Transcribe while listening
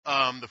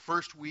The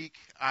first week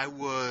I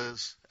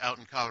was out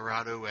in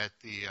Colorado at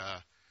the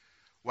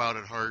Wild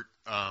at Heart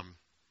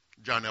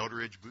John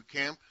Eldredge boot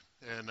camp,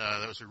 and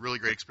that was a really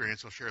great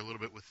experience. I'll share a little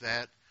bit with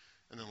that.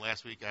 And then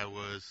last week I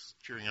was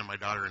cheering on my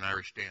daughter in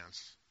Irish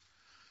dance.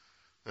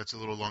 That's a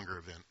little longer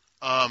event.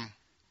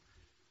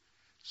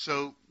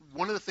 So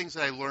one of the things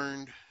that I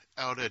learned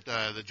out at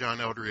the John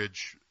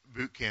Eldredge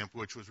boot camp,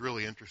 which was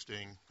really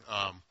interesting,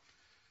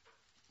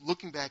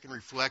 looking back and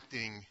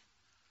reflecting,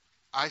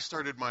 I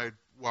started my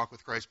walk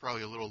with Christ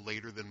probably a little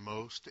later than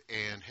most,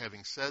 and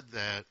having said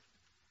that,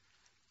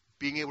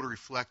 being able to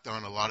reflect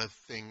on a lot of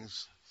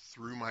things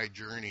through my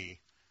journey,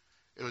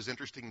 it was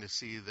interesting to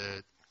see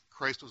that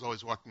Christ was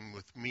always walking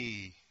with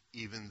me,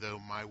 even though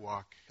my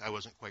walk, I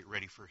wasn't quite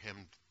ready for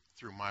him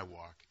through my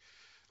walk.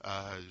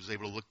 I was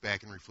able to look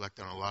back and reflect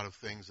on a lot of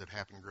things that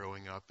happened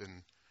growing up,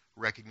 and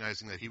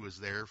recognizing that he was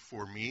there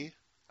for me,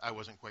 I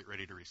wasn't quite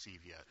ready to receive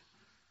yet.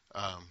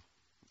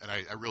 And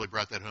I really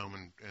brought that home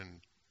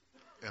and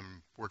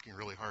am working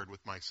really hard with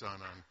my son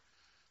on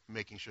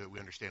making sure that we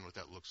understand what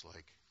that looks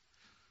like.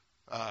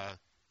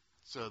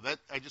 So that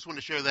I just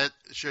wanted to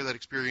share that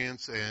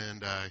experience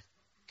and kind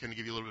of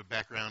give you a little bit of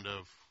background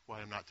of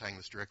why I'm not tying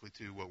this directly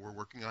to what we're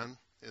working on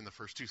in the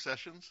first two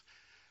sessions.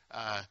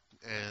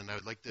 And I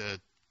would like to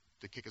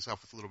kick us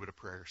off with a little bit of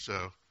prayer.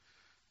 So,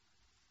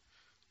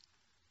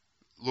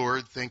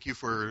 Lord, thank you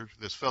for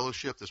this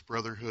fellowship, this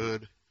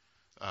brotherhood,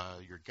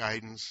 your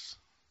guidance,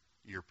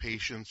 your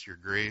patience, your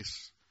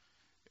grace,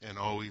 and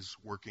always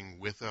working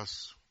with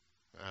us,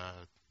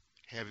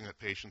 having that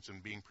patience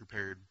and being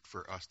prepared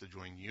for us to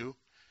join you.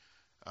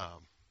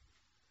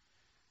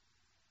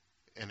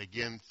 And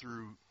again,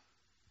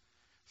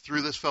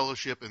 through this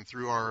fellowship and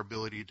through our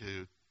ability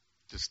to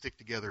stick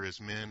together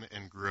as men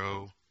and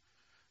grow,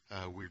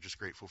 we're just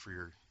grateful for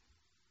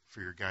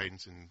your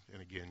guidance and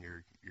again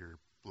your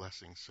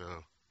blessing. So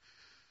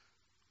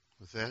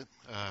with that,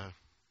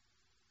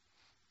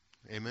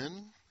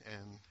 amen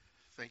and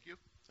thank you.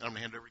 I'm going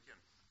to hand it over to Ken.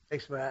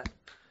 Thanks, Matt.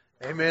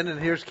 Amen, and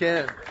here's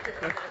Ken.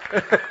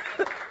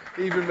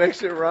 He even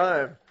makes it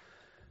rhyme.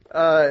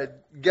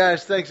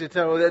 Guys, thanks a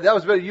ton. That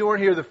was better. You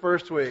weren't here the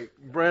first week.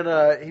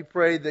 Brent, he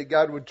prayed that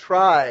God would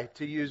try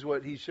to use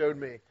what he showed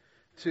me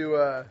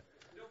to...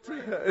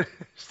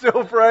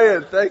 Still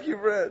praying. Thank you,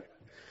 Brent.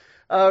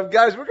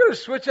 Guys, we're going to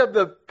switch up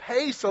the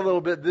pace a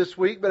little bit this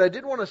week, but I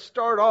did want to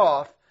start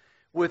off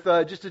with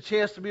just a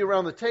chance to be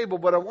around the table,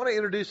 but I want to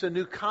introduce a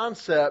new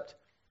concept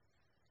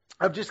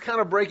of just kind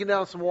of breaking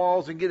down some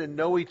walls and getting to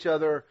know each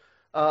other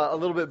a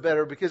little bit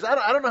better, because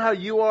I don't know how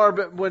you are,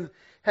 but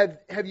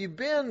have you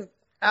been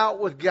out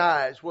with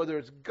guys, whether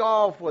it's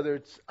golf, whether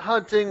it's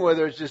hunting,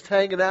 whether it's just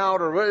hanging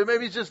out, or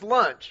maybe it's just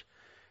lunch,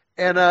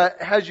 and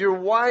has your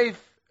wife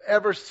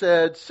ever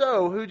said,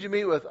 so, who'd you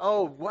meet with?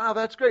 Oh, wow,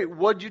 that's great.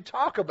 What'd you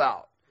talk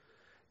about?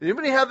 Did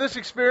anybody have this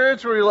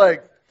experience where you're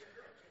like,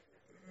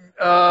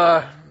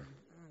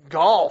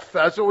 golf,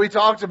 that's what we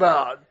talked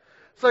about.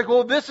 It's like,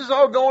 well, this is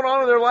all going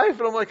on in their life,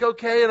 and I'm like,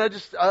 okay, and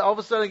all of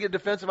a sudden I get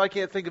defensive, I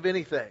can't think of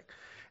anything.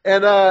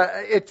 And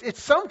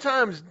it's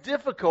sometimes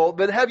difficult,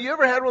 but have you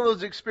ever had one of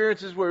those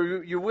experiences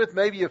where you're with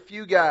maybe a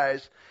few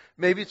guys,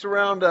 maybe it's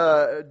around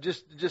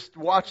just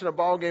watching a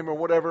ball game or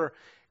whatever,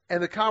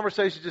 and the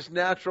conversation is just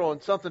natural,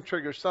 and something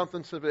triggers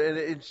something, and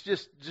it's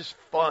just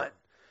fun.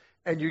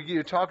 And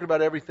you're talking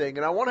about everything.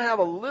 And I want to have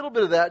a little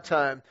bit of that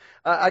time.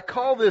 I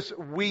call this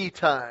we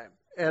time.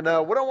 And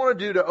what I want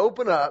to do to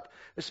open up,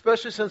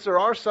 especially since there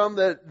are some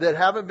that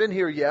haven't been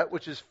here yet,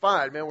 which is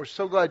fine, man. We're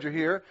so glad you're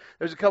here.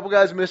 There's a couple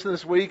guys missing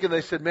this week, and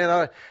they said,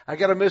 man, I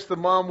got to miss the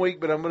mom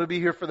week, but I'm going to be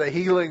here for the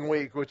healing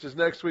week, which is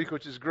next week,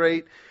 which is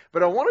great.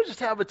 But I want to just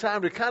have a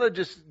time to kind of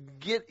just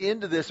get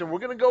into this, and we're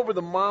going to go over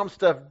the mom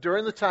stuff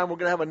during the time. We're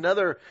going to have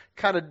another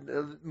kind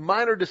of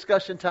minor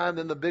discussion time,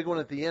 then the big one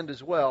at the end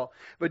as well.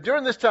 But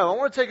during this time, I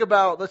want to take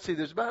about,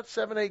 there's about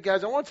 7, 8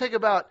 guys. I want to take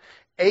about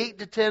 8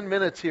 to 10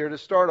 minutes here to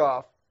start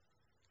off.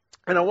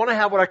 And I want to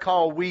have what I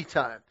call we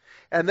time.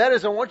 And that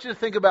is, I want you to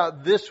think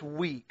about this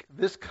week,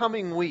 this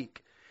coming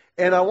week.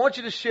 And I want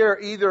you to share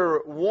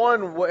either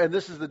one, and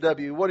this is the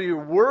W, what are you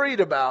worried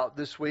about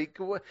this week?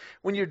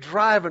 When you're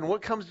driving,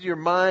 what comes to your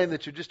mind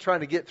that you're just trying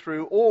to get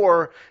through?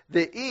 Or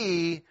the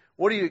E,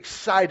 what are you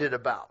excited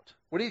about?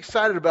 What are you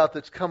excited about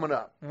that's coming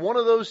up? One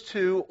of those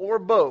two or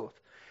both.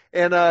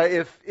 And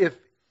if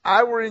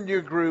I were in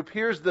your group,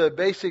 here's the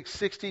basic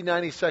 60,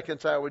 90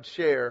 seconds I would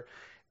share.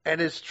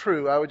 And it's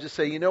true. I would just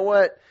say, you know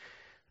what?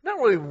 Not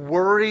really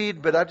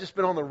worried, but I've just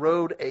been on the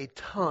road a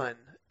ton.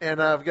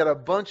 And I've got a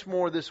bunch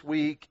more this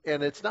week,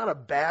 and it's not a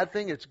bad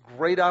thing. It's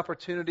great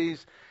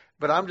opportunities,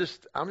 but I'm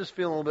just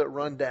feeling a little bit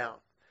run down.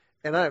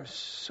 And I am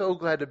so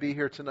glad to be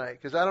here tonight,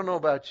 because I don't know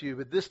about you,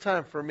 but this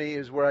time for me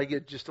is where I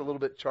get just a little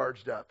bit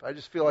charged up. I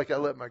just feel like I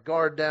let my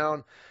guard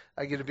down.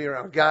 I get to be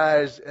around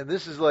guys, and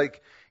this is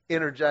like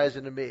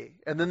energizing to me.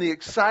 And then the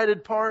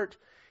excited part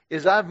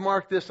is I've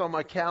marked this on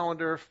my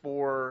calendar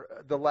for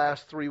the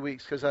last 3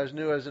 weeks because I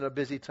knew I was in a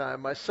busy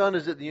time. My son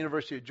is at the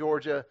University of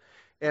Georgia,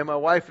 and my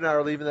wife and I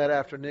are leaving that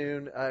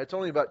afternoon. It's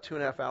only about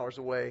 2.5 hours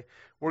away.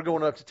 We're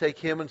going up to take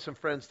him and some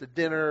friends to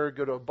dinner,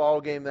 go to a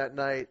ball game that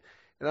night.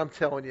 And I'm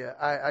telling you,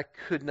 I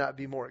could not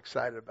be more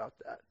excited about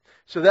that.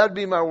 So that'd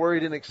be my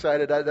worried and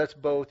excited. That's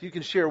both. You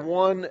can share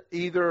one,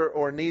 either,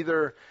 or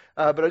neither.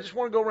 But I just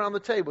want to go around the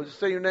table. Just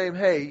say your name.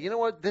 Hey, you know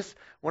what?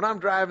 When I'm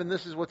driving,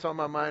 this is what's on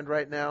my mind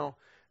right now.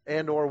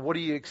 And or what are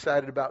you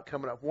excited about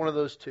coming up? One of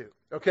those two.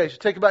 Okay, so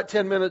take about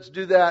 10 minutes,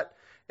 do that,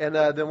 and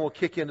then we'll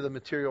kick into the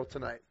material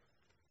tonight.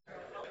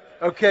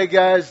 Okay,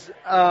 guys,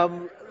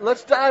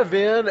 let's dive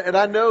in. And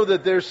I know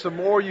that there's some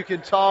more you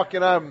can talk,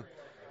 and I'm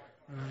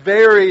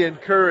very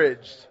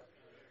encouraged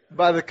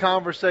by the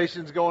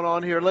conversations going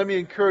on here. Let me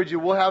encourage you.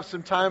 We'll have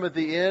some time at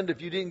the end.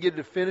 If you didn't get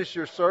to finish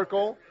your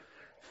circle,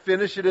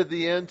 finish it at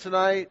the end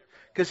tonight.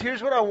 Because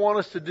here's what I want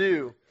us to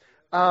do.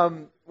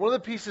 One of the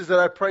pieces that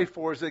I pray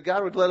for is that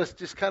God would let us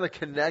just kind of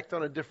connect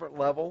on a different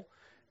level.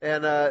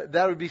 And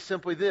that would be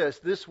simply this.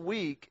 This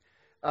week,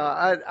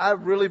 I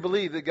really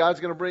believe that God's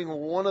going to bring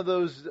one of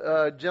those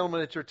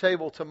gentlemen at your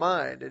table to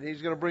mind. And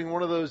He's going to bring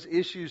one of those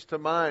issues to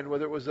mind,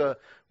 whether it was a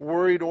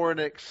worried or an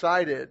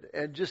excited.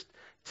 And just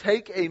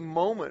take a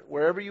moment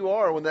wherever you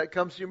are when that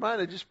comes to your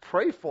mind and just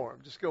pray for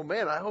him. Just go,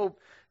 man, I hope,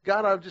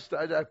 God,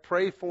 I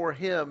pray for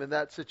him in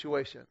that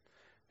situation.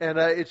 And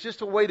it's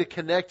just a way to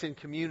connect in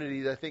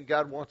community that I think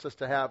God wants us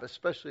to have,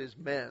 especially as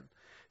men.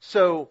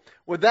 So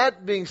with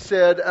that being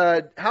said,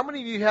 how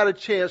many of you had a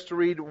chance to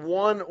read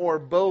one or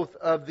both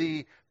of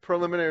the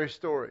preliminary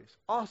stories?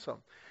 Awesome.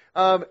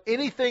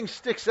 Anything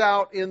sticks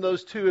out in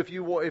those two if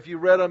you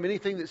read them?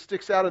 Anything that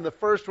sticks out in the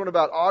first one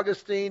about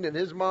Augustine and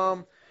his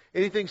mom?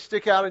 Anything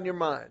stick out in your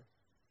mind?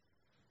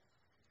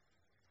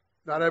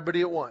 Not everybody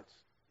at once.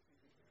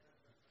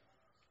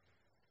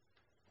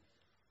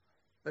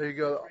 There you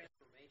go.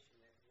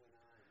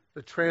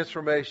 The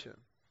transformation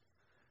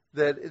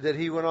that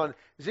he went on.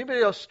 Is anybody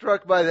else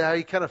struck by how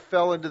he kind of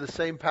fell into the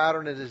same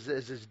pattern as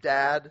his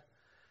dad?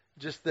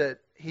 Just that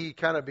he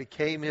kind of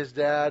became his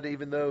dad,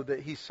 even though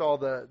that he saw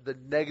the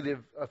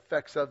negative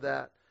effects of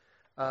that.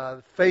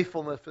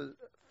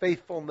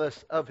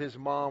 Faithfulness of his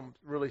mom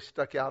really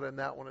stuck out in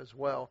that one as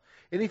well.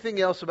 Anything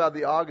else about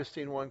the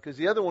Augustine one? Because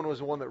the other one was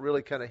the one that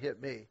really kind of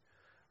hit me.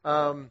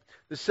 The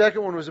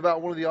second one was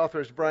about one of the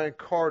authors, Brian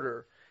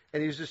Carter,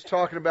 and he was just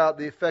talking about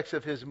the effects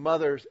of his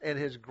mother's and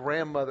his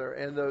grandmother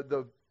and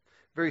the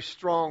very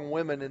strong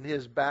women in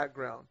his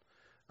background.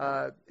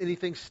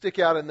 Anything stick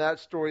out in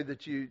that story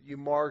that you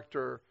marked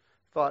or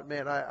thought,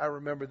 man, I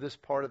remember this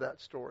part of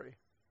that story?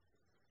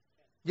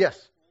 Yes.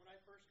 When I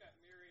first got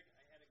married,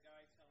 I had a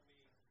guy tell me,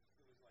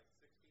 who was like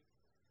 60,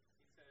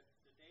 he said,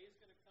 the day is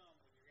going to come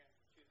when you're going to have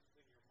to choose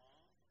between your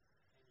mom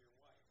and your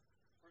wife.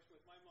 Of course,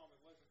 with my mom,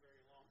 it wasn't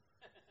very long.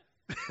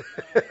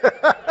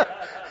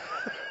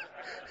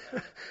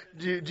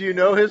 Do you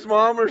know his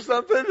mom or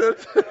something?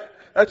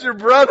 That's your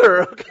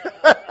brother. Okay.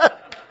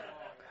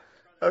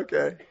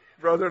 Okay.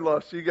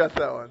 Brother-in-law, so you got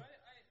that one.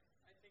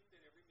 I think that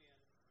every man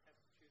has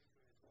to choose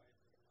between his wife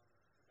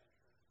and his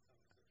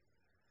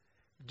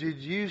mom.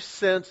 Did you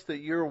sense that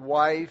your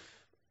wife,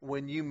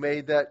 when you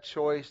made that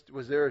choice,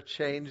 was there a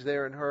change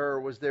there in her?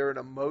 Or was there an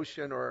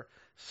emotion or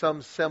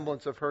some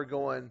semblance of her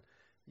going,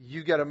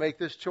 you got to make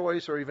this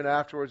choice? Or even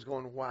afterwards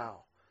going,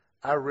 wow,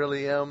 I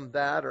really am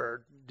that?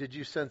 Or did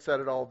you sense that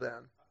at all then? I'm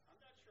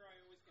not sure I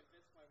always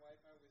convinced my wife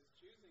I was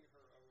choosing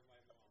her over my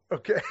mom.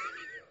 Okay. Just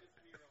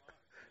to be real honest.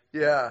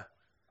 Yeah.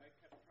 I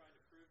kept trying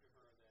to prove to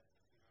her that I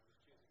was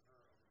choosing her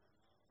over my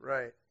mom.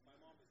 Right. My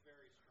mom is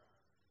very strong.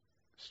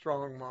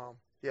 Strong mom.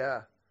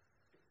 Yeah.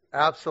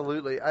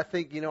 Absolutely. I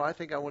think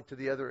I went to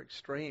the other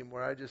extreme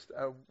where I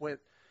went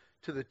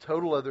to the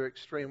total other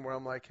extreme where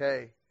I'm like,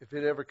 hey, if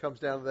it ever comes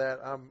down to that,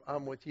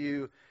 I'm with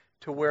you,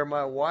 to where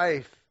my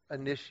wife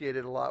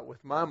initiated a lot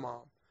with my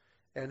mom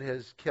and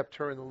has kept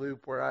her in the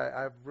loop where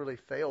I've really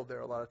failed there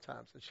a lot of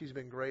times. And she's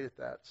been great at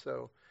that.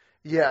 So,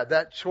 yeah,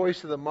 that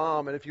choice of the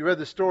mom. And if you read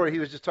the story, he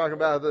was just talking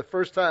about the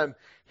first time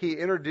he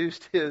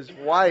introduced his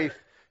wife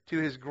to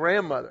his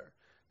grandmother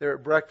there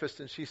at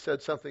breakfast, and she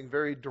said something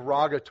very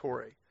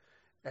derogatory.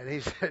 And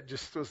he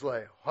was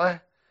like,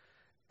 what?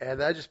 And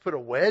that just put a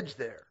wedge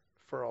there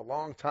for a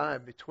long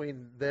time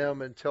between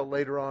them until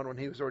later on when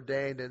he was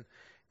ordained.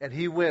 And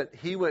he went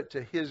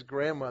to his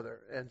grandmother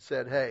and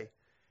said, hey,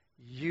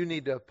 you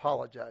need to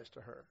apologize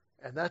to her.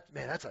 And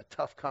that's a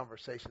tough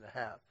conversation to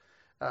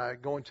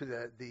have. Going to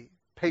the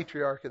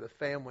patriarch of the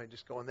family and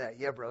just going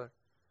that, yeah, brother.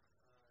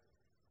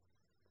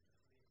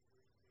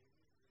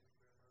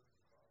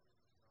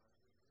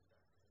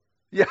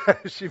 Yeah,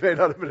 she may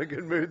not have been in a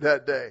good mood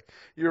that day.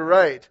 You're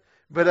right.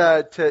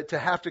 But to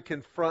have to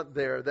confront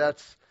there,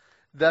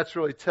 that's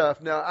really tough.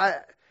 Now,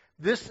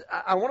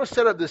 I want to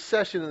set up this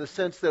session in the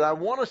sense that I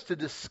want us to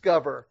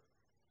discover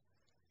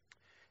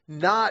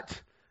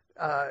not,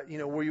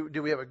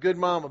 do we have a good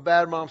mom, a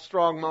bad mom,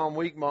 strong mom,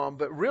 weak mom,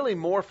 but really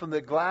more from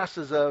the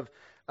glasses of,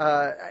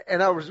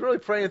 and I was really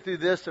praying through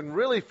this and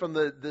really from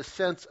the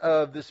sense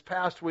of this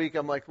past week,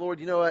 I'm like,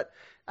 Lord, you know what?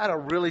 I had a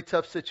really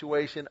tough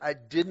situation. I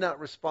did not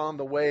respond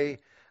the way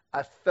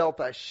I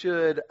felt I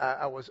should.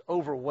 I was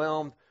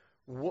overwhelmed.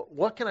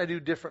 What can I do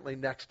differently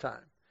next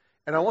time?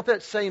 And I want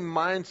that same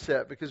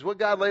mindset, because what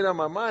God laid on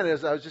my mind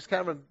is, I was just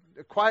kind of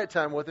a quiet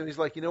time with him. He's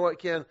like, you know what,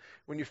 Ken,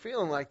 when you're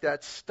feeling like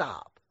that,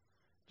 stop.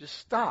 Just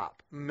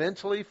stop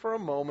mentally for a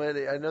moment.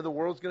 I know the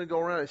world's going to go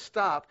around.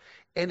 Stop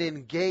and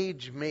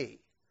engage me.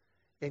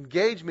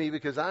 Engage me,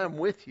 because I am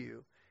with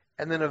you.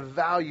 And then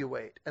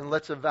evaluate, and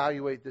let's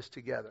evaluate this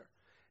together.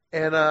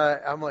 And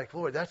I'm like,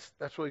 Lord, that's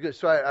really good.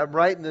 So I'm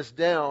writing this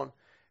down,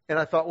 and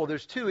I thought, well,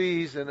 there's 2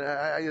 E's, and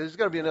there's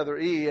got to be another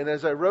E. And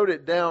as I wrote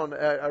it down,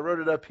 I wrote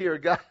it up here.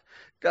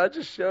 God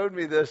just showed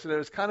me this, and it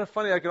was kind of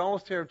funny. I could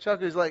almost hear him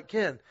chuckle. He's like,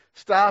 Ken,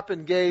 stop,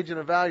 engage, and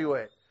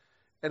evaluate.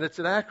 And it's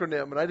an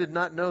acronym, and I did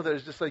not know that.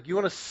 It's just like, you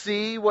want to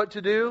see what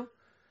to do?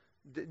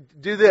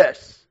 Do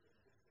this.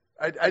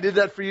 I did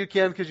that for you,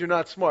 Ken, because you're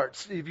not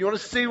smart. If you want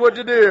to see what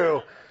to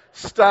do,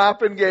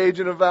 stop, engage,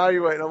 and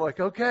evaluate. And I'm like,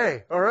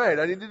 okay, all right,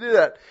 I need to do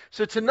that.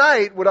 So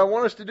tonight, what I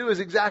want us to do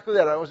is exactly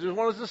that. I just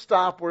want us to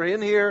stop. We're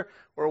in here.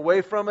 We're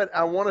away from it.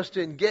 I want us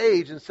to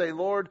engage and say,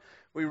 Lord,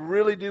 we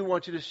really do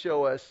want you to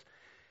show us.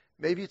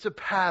 Maybe it's a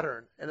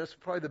pattern, and that's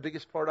probably the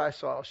biggest part I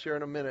saw. I'll share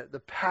in a minute.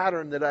 The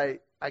pattern that I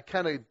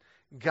kind of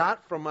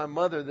got from my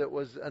mother that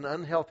was an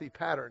unhealthy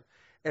pattern,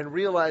 and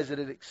realize that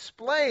it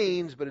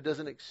explains, but it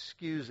doesn't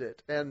excuse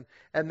it. And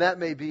that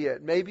may be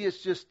it. Maybe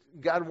it's just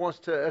God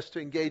wants us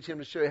to engage him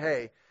to show you,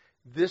 hey,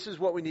 this is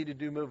what we need to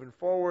do moving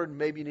forward.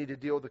 Maybe you need to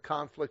deal with the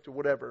conflict or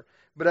whatever.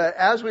 But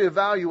as we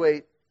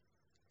evaluate,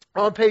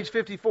 on page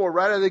 54,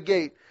 right out of the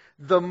gate,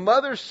 the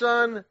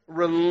mother-son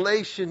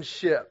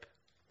relationship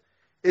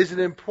is an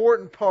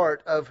important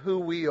part of who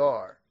we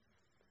are.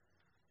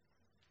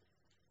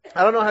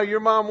 I don't know how your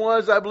mom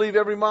was. I believe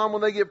every mom,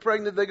 when they get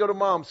pregnant, they go to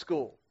mom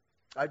school.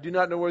 I do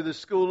not know where this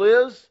school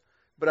is,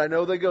 but I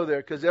know they go there,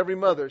 because every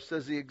mother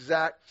says the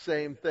exact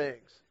same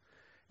things.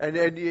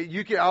 And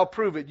you can, I'll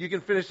prove it. You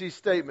can finish these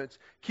statements.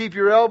 Keep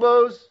your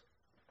elbows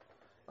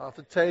off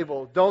the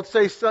table. Don't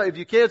say something. If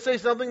you can't say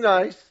something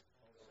nice,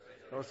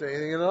 don't say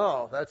anything at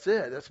all. That's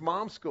it. That's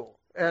mom school.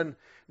 And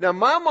now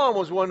my mom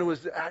was one who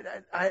was,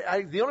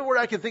 the only word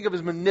I can think of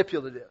is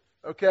manipulative.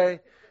 Okay?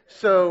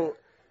 So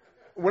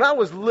when I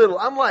was little,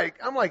 I'm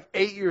like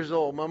 8 years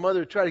old. My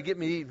mother tried to get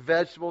me to eat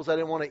vegetables I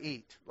didn't want to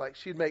eat. Like,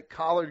 she'd make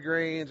collard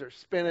greens or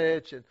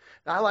spinach. And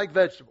I like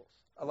vegetables.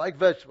 I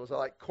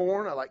like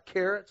corn. I like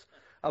carrots.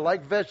 I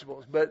like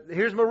vegetables. But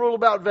here's my rule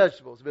about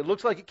vegetables. If it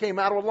looks like it came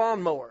out of a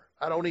lawnmower,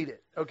 I don't eat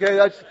it. Okay?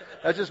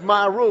 That's just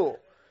my rule.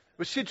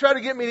 But she tried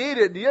to get me to eat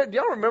it. Do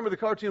y'all remember the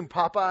cartoon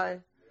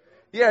Popeye?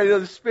 Yeah,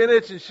 the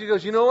spinach. And she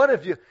goes, you know what?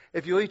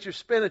 If you eat your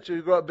spinach,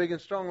 you'll grow up big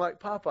and strong like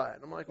Popeye.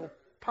 And I'm like, well,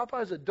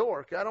 Popeye's a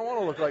dork. I don't want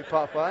to look like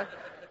Popeye.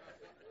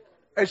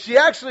 And she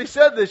actually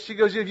said this. She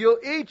goes, if you'll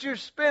eat your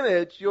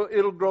spinach,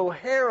 it'll grow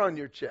hair on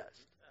your chest.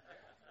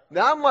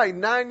 Now, I'm like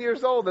 9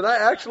 years old, and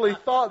I actually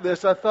thought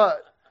this.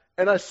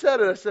 And I said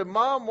it. I said,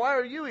 Mom, why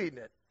are you eating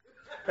it?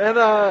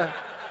 And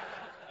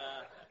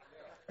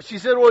she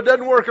said, well, it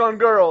doesn't work on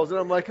girls. And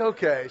I'm like,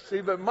 okay.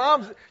 See, but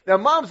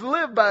moms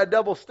live by a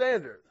double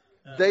standard.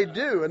 They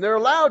do. And they're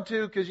allowed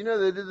to, because, they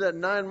did that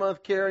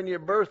 9-month carrying your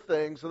birth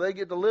thing, so they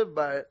get to live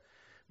by it.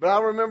 But I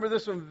remember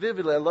this one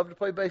vividly. I love to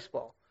play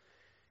baseball.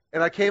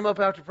 And I came up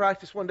after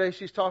practice one day.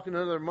 She's talking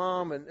to another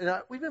mom, and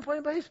we've been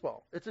playing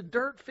baseball. It's a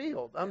dirt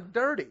field. I'm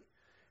dirty.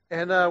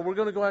 And we're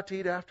going to go out to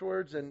eat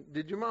afterwards. And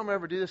did your mom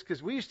ever do this?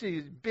 Because we used to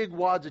use big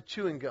wads of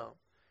chewing gum,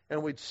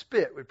 and we'd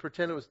spit. We'd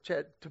pretend it was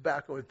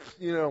tobacco.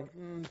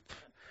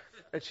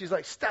 And she's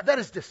like, stop. That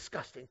is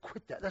disgusting.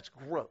 Quit that. That's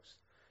gross.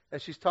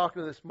 And she's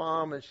talking to this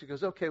mom, and she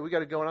goes, okay, we got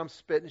to go. And I'm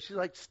spitting. And she's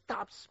like,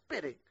 stop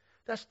spitting.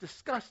 That's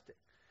disgusting.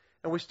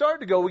 And we started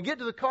to go. We get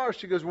to the car.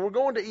 She goes, well, we're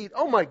going to eat.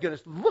 Oh, my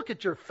goodness, look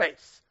at your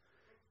face.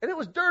 And it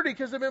was dirty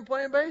because they've been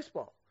playing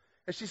baseball.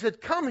 And she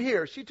said, come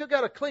here. She took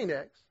out a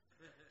Kleenex,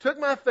 took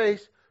my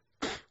face,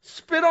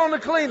 spit on the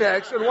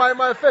Kleenex, and wiped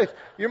my face.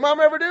 Your mom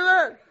ever do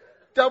that?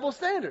 Double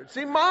standard.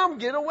 See, mom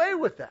get away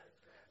with that.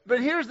 But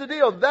here's the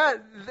deal.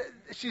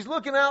 She's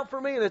looking out for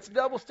me, and it's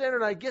double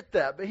standard, and I get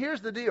that. But here's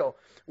the deal.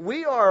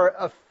 We are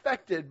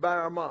affected by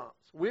our moms.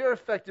 We are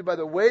affected by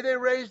the way they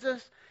raised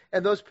us.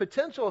 And those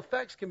potential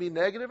effects can be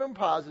negative and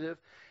positive.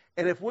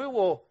 And if we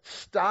will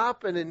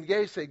stop and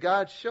engage, say,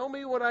 God, show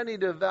me what I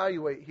need to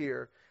evaluate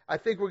here, I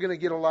think we're going to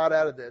get a lot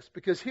out of this.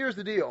 Because here's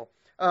the deal.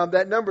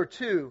 That number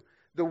 2,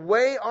 the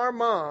way our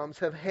moms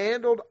have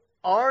handled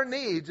our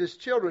needs as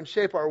children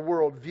shape our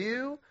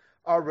worldview,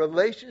 our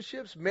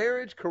relationships,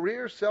 marriage,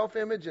 career,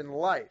 self-image, and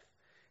life.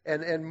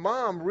 And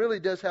mom really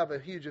does have a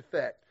huge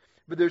effect.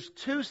 But there's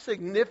 2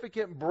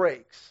 significant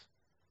breaks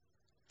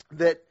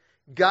that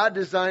God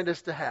designed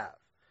us to have.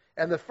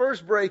 And the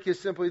first break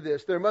is simply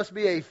this. There must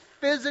be a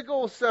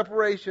physical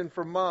separation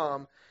from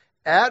mom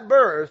at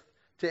birth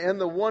to end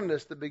the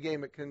oneness that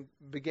began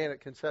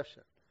at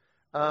conception.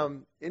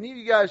 Any of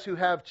you guys who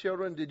have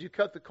children, did you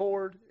cut the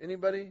cord?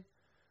 Anybody?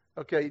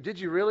 Okay, did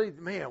you really?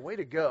 Man, way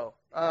to go.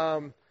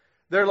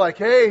 They're like,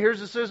 hey, here's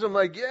the system. I'm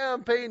like, yeah,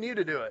 I'm paying you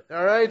to do it.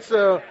 All right,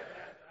 so,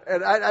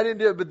 and I didn't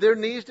do it. But there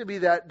needs to be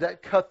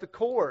that cut the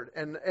cord.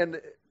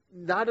 And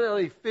not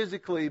only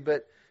physically,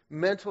 but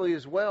mentally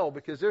as well,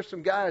 because there's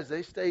some guys,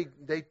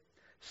 they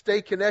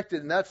stay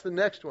connected, and that's the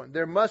next one.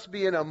 There must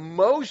be an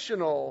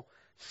emotional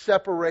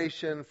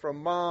separation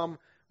from mom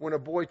when a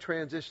boy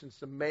transitions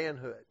to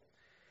manhood.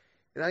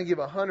 And I can give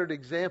 100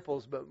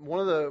 examples, but one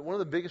of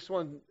the biggest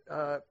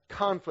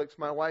conflicts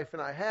my wife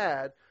and I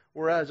had,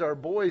 whereas our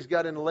boys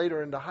got in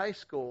later into high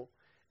school,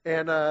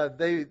 and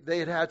they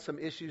had some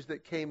issues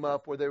that came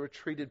up where they were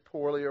treated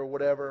poorly or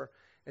whatever.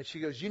 And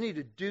she goes, "You need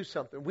to do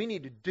something. We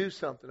need to do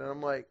something." And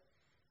I'm like,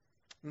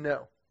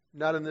 "No,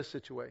 not in this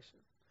situation.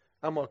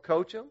 I'm going to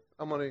coach them.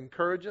 I'm going to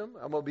encourage them.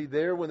 I'm going to be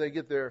there when they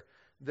get their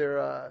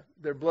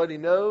bloody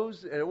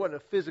nose." And it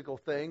wasn't a physical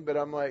thing, but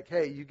I'm like,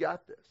 "Hey, you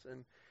got this."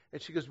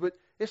 And she goes, "But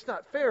it's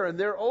not fair, and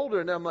they're older."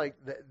 And I'm like,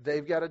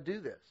 "They've got to do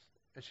this."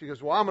 And she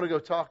goes, "Well, I'm going to go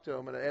talk to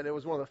them." And it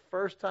was one of the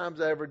first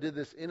times I ever did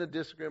this in a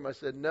disagreement. I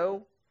said,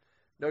 No,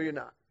 you're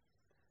not."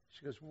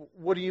 She goes,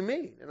 "What do you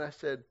mean?" And I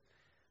said,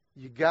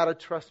 "You got to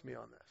trust me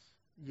on this.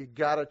 You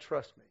got to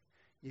trust me.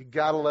 You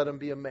got to let him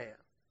be a man."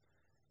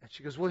 And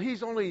she goes, "Well,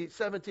 he's only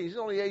 17. He's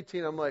only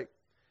 18. I'm like,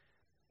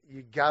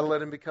 "You got to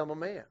let him become a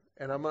man."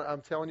 And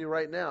I'm telling you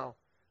right now,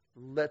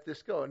 let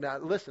this go. Now,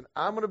 listen,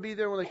 I'm going to be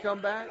there when they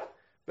come back.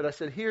 But I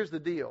said, here's the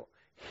deal.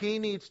 He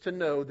needs to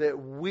know that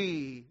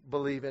we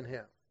believe in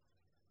him,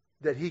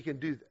 that he can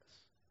do this.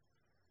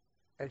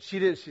 And she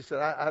did. She said,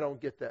 I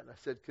don't get that. And I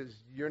said, because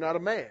you're not a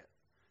man.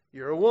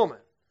 You're a woman.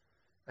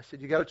 I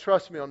said, you got to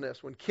trust me on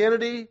this. When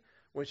Kennedy,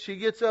 when she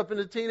gets up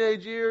into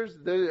teenage years,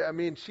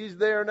 she's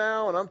there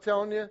now, and I'm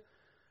telling you,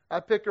 I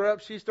pick her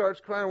up, she starts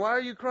crying. "Why are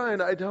you crying?"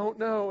 "I don't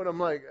know." And I'm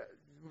like,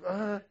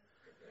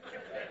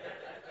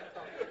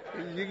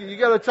 You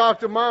got to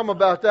talk to mom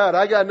about that.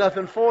 I got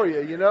nothing for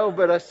you,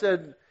 But I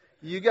said,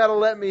 you got to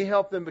let me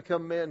help them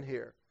become men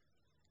here.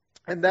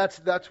 And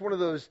that's one of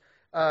those,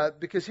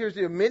 because here's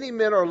the deal. Many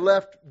men are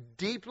left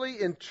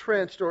deeply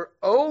entrenched or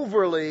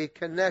overly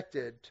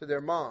connected to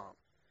their mom.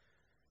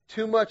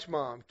 Too much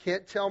mom.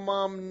 Can't tell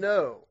mom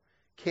no.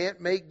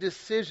 Can't make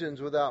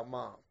decisions without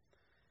mom.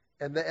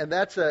 And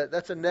that's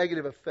a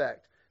negative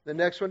effect. The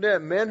next one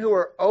down. Men who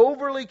are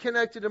overly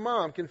connected to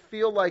mom can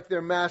feel like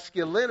their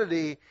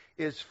masculinity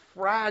is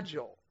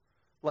fragile.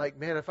 Like,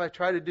 man, if I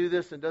try to do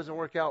this and it doesn't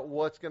work out,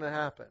 what's going to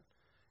happen?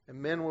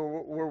 And men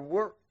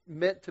weren't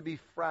meant to be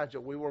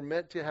fragile. We were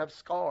meant to have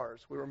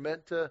scars. We were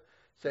meant to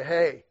say,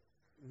 "Hey,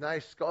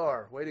 nice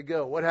scar. Way to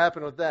go. What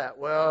happened with that?"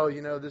 "Well,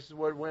 this is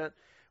what went."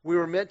 We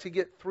were meant to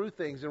get through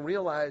things and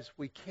realize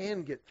we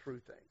can get through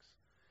things.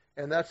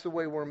 And that's the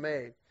way we're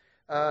made.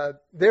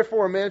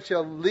 Therefore a man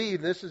shall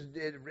leave. This is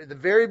at the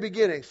very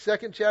beginning,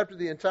 second chapter of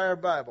the entire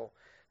Bible.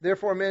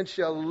 Therefore a man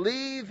shall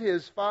leave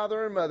his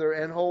father and mother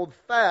and hold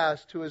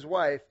fast to his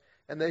wife,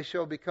 and they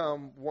shall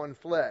become one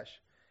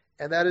flesh.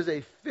 And that is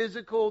a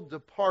physical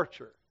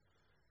departure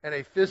and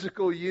a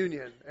physical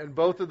union, and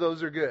both of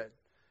those are good.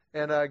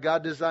 And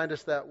God designed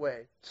us that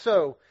way.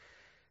 So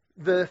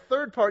the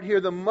third part here,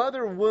 the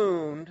mother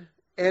wound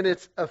and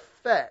its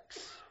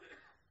effects.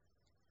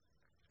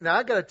 Now,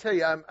 I got to tell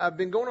you, I've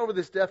been going over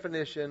this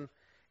definition,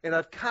 and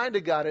I've kind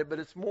of got it, but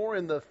it's more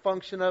in the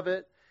function of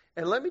it.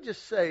 And let me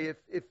just say,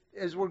 if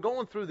as we're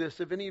going through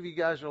this, if any of you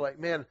guys are like,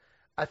 "Man,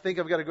 I think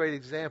I've got a great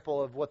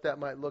example of what that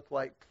might look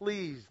like,"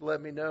 please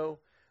let me know,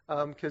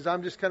 because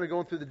I'm just kind of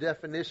going through the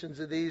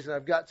definitions of these, and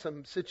I've got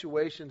some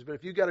situations. But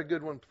if you've got a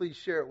good one, please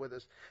share it with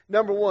us.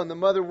 Number one, the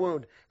mother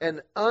wound,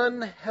 an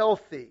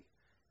unhealthy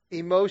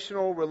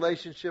emotional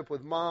relationship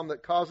with mom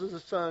that causes a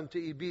son to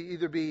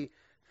either be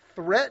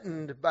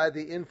threatened by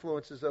the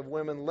influences of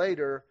women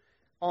later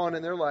on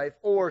in their life,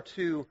 or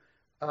to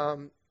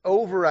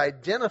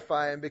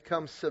over-identify and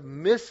become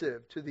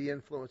submissive to the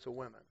influence of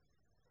women.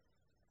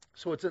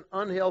 So it's an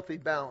unhealthy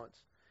balance.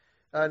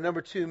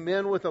 Number two,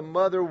 men with a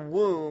mother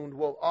wound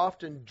will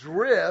often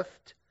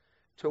drift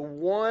to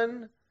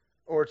one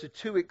or to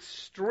two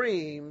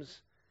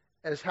extremes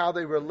as how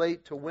they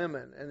relate to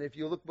women. And if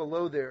you look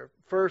below there,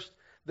 first,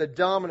 the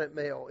dominant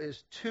male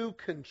is too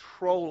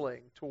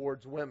controlling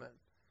towards women.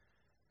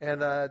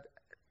 And I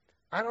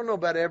don't know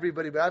about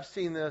everybody, but I've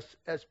seen this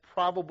as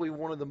probably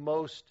one of the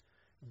most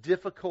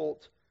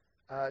difficult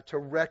to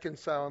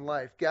reconcile in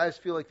life. Guys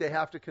feel like they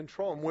have to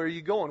control them. Where are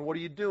you going? What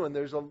are you doing?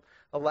 There's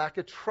a lack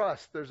of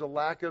trust. There's a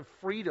lack of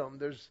freedom.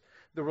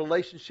 The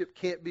relationship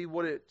can't be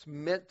what it's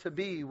meant to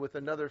be with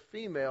another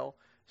female,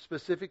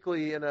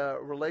 specifically in a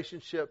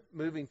relationship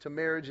moving to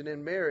marriage and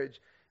in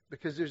marriage,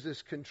 because there's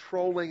this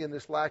controlling and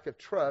this lack of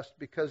trust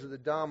because of the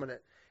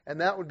dominant.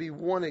 And that would be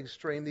one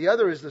extreme. The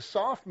other is the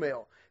soft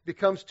male.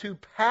 Becomes too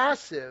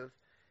passive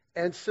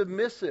and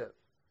submissive.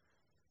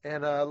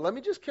 And let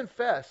me just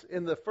confess,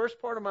 in the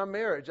first part of my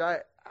marriage,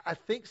 I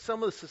think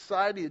some of the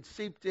society had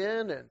seeped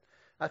in, and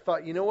I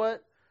thought, you know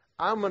what?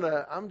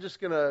 It's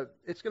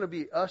gonna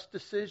be us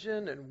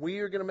decision, and we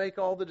are gonna make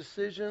all the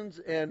decisions,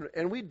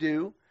 and we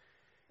do.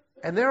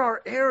 And there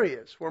are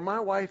areas where my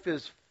wife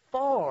is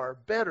far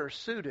better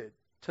suited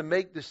to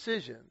make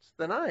decisions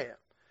than I am.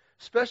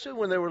 Especially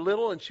when they were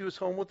little and she was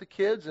home with the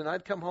kids, and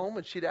I'd come home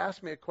and she'd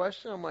ask me a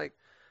question. I'm like,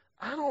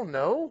 I don't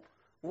know.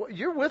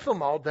 You're with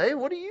them all day.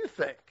 What do you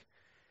think?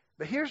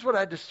 But here's what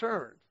I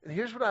discerned, and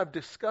here's what I've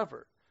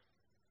discovered.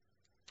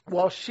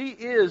 while she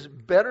is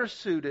better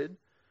suited,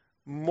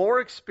 more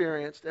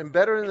experienced, and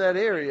better in that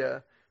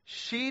area,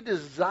 she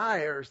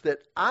desires that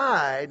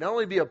I not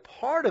only be a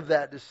part of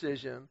that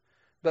decision,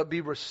 but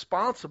be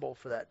responsible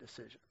for that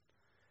decision.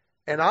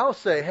 And I'll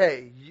say,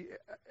 hey,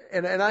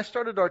 and I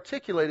started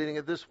articulating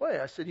it this way.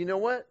 I said, you know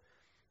what?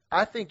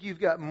 I think you've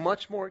got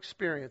much more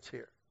experience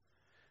here.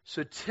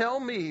 So tell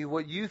me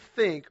what you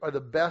think are the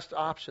best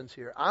options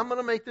here. I'm going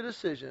to make the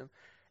decision,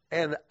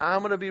 and I'm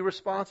going to be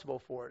responsible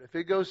for it. If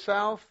it goes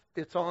south,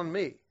 it's on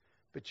me.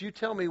 But you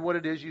tell me what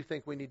it is you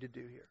think we need to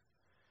do here.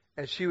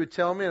 And she would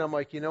tell me, and I'm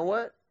like, you know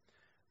what?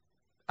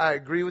 I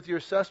agree with your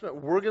assessment.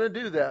 We're going to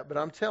do that, but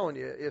I'm telling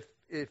you,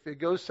 if it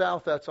goes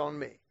south, that's on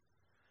me.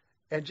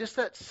 And just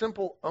that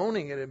simple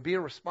owning it and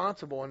being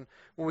responsible. And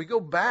when we go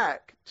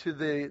back to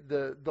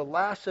the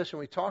last session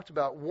we talked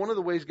about, one of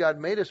the ways God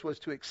made us was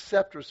to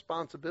accept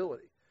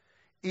responsibility.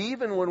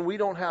 Even when we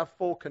don't have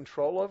full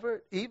control over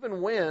it,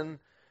 even when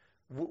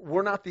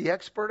we're not the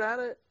expert at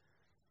it,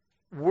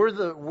 we're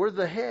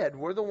the head.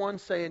 We're the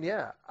ones saying,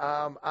 yeah,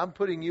 I'm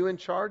putting you in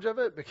charge of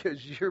it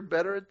because you're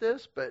better at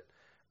this, but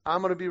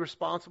I'm going to be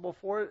responsible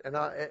for it.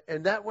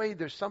 And that way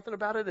there's something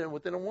about it, and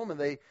within a woman,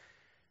 they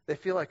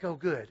feel like, oh,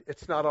 good,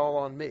 it's not all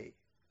on me.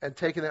 And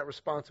taking that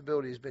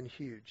responsibility has been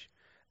huge.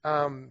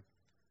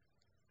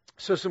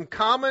 So some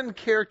common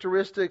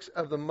characteristics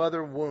of the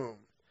mother womb.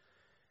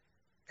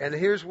 And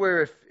here's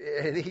where,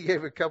 and he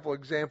gave a couple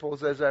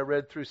examples as I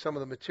read through some of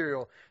the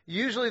material.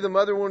 Usually the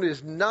mother womb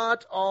is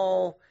not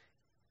all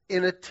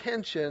in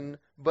attention,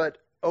 but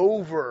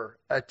over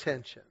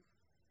attention.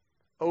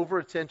 Over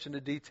attention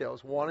to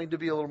details, wanting to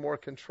be a little more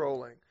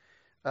controlling.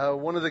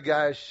 One of the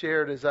guys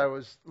shared as I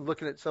was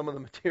looking at some of the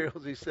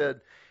materials, he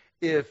said,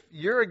 if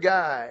you're a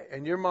guy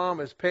and your mom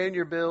is paying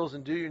your bills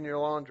and doing your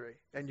laundry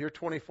and you're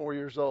 24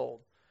 years old,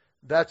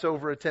 that's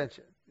over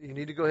attention. You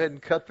need to go ahead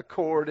and cut the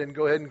cord and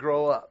go ahead and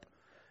grow up.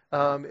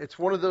 It's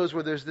one of those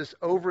where there's this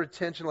over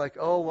attention like,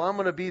 oh, well, I'm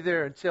going to be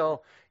there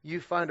until you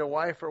find a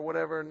wife or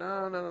whatever.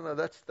 No,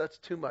 that's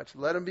too much.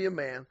 Let him be a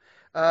man.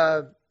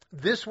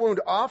 This wound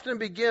often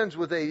begins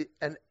with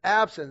an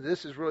absence.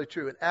 This is really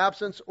true. An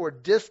absence or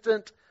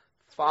distant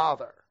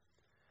father,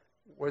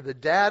 where the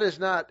dad is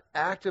not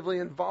actively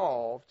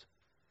involved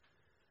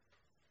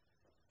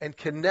and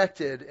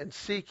connected and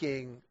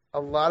seeking. A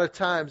lot of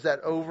times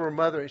that over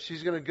mothering,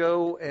 she's going to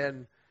go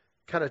and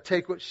kind of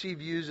take what she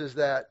views as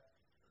that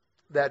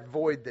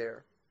void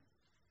there.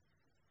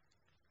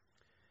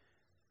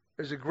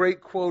 There's a great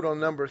quote on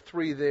number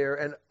 3 there.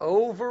 And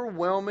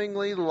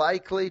overwhelmingly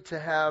likely to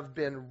have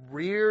been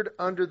reared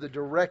under the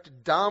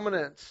direct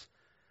dominance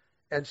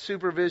and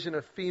supervision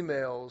of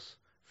females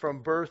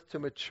from birth to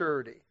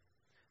maturity.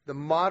 The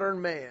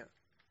modern man,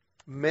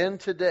 men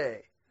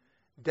today,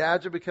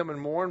 dads are becoming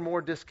more and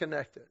more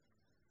disconnected.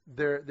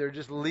 They're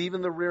just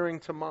leaving the rearing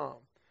to mom.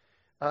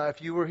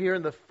 If you were here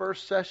in the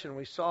first session,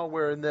 we saw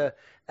where in the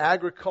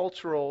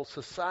agricultural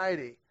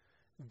society,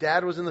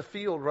 dad was in the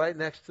field right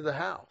next to the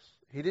house.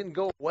 He didn't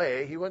go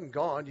away. He wasn't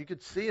gone. You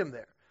could see him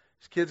there.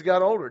 His kids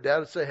got older. Dad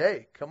would say,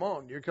 hey, come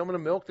on, you're coming to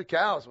milk the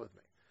cows with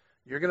me.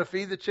 You're going to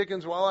feed the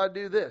chickens while I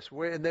do this.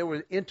 And they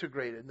were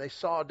integrated, and they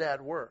saw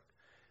Dad work.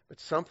 But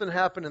something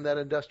happened in that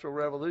Industrial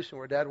Revolution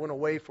where Dad went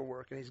away for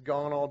work, and he's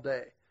gone all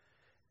day.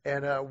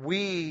 And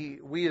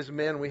we as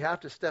men, we have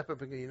to step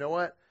up and go, you know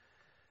what?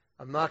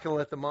 I'm not going to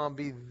let the mom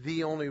be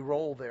the only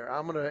role there.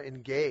 I'm going to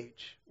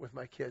engage with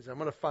my kids. I'm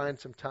going to find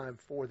some time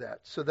for that.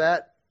 So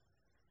that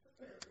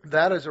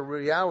is a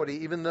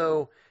reality, even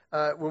though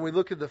when we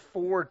look at the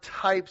 4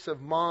 types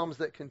of moms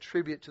that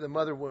contribute to the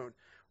mother wound,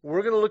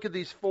 we're going to look at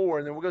these 4,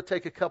 and then we're going to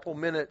take a couple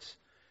minutes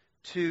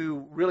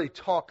to really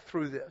talk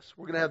through this.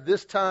 We're going to have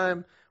this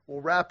time,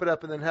 we'll wrap it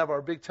up, and then have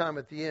our big time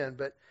at the end.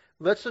 But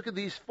let's look at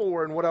these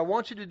 4, and what I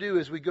want you to do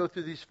as we go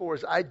through these 4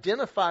 is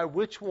identify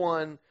which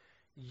one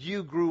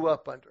you grew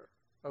up under.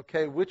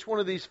 Okay, which one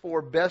of these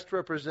 4 best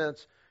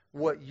represents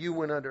what you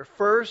went under?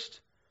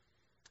 First,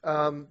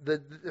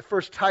 the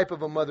first type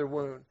of a mother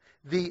wound,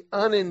 the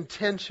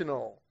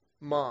unintentional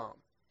mom.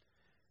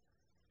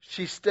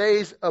 She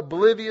stays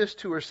oblivious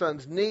to her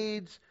son's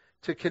needs,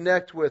 to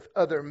connect with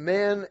other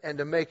men, and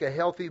to make a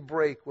healthy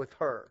break with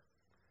her.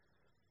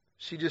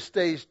 She just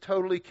stays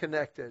totally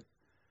connected.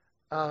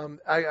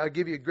 I'll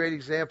give you a great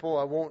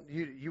example.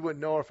 You wouldn't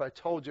know if I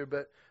told you,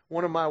 but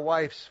one of my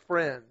wife's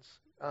friends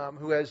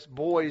who has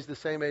boys the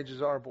same age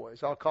as our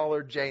boys. I'll call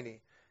her Janie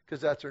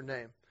because that's her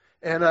name.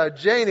 And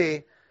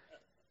Janie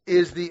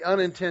is the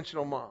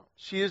unintentional mom.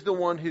 She is the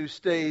one who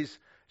stays.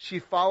 She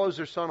follows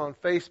her son on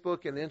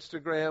Facebook and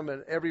Instagram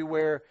and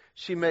everywhere.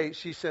 She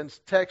sends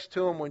texts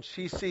to him when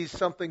she sees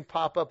something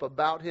pop up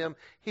about him.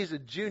 He's a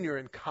junior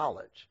in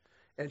college,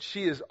 and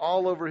she is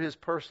all over his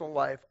personal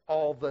life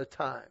all the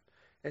time.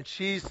 And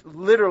she's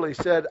literally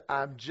said,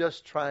 I'm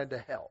just trying to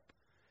help.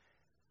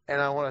 And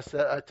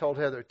I told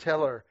Heather,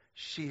 tell her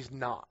she's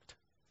not.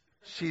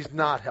 She's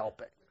not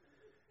helping.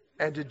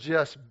 And to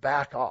just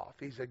back off.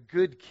 He's a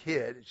good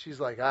kid. And she's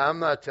like, I'm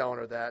not telling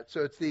her that.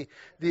 So it's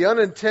the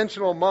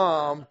unintentional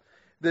mom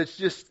that's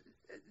just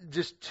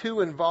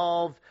too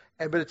involved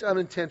but it's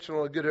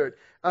unintentional, a good hurt.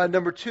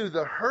 Number 2,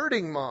 the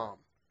hurting mom.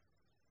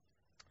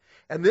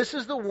 And this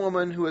is the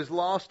woman who has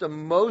lost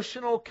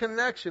emotional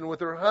connection with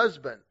her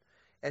husband,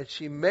 and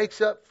she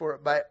makes up for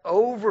it by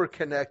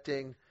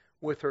over-connecting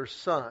with her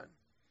son.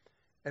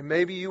 And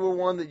maybe you were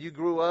one that you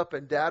grew up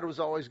and dad was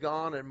always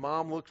gone and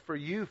mom looked for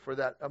you for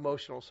that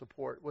emotional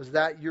support. Was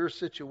that your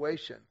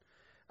situation?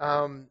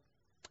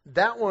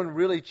 That one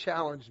really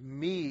challenged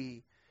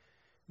me,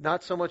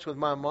 not so much with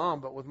my mom,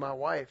 but with my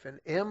wife.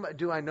 And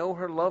do I know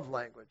her love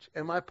language?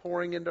 Am I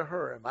pouring into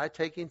her? Am I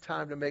taking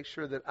time to make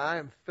sure that I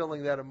am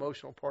filling that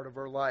emotional part of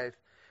her life?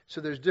 So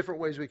there's different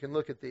ways we can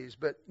look at these.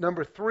 But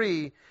number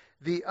 3,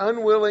 the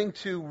unwilling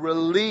to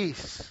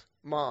release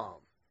mom.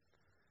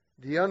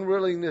 The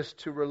unwillingness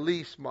to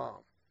release mom.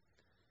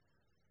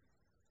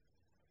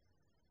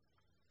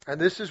 And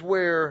this is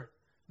where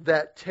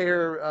that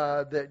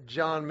tear that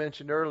John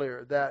mentioned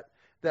earlier,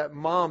 that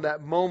mom,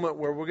 that moment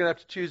where we're going to have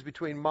to choose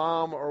between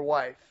mom or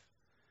wife.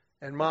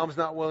 And mom's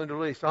not willing to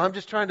release. So I'm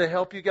just trying to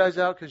help you guys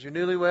out because you're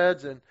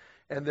newlyweds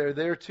and they're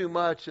there too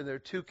much and they're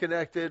too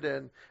connected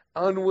and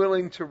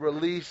unwilling to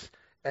release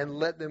and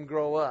let them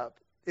grow up.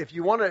 If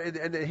you want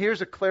to, and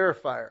here's a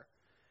clarifier,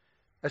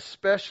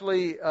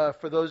 especially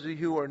for those of you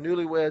who are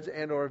newlyweds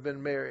and or have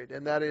been married,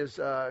 and that is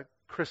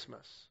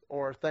Christmas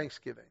or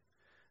Thanksgiving.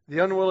 The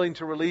unwilling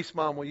to release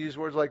mom will use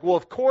words like, well,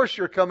 of course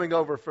you're coming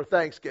over for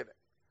Thanksgiving.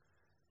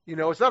 You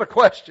know, it's not a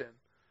question.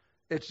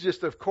 It's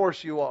just, of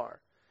course you are.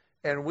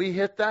 And we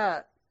hit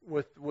that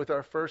with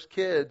our first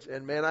kids.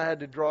 And, man, I had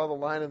to draw the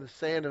line in the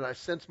sand, and I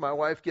sensed my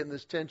wife getting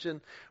this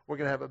tension. We're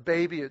going to have a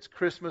baby. It's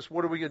Christmas.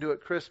 What are we going to do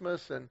at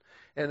Christmas? And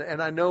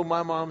I know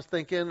my mom's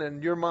thinking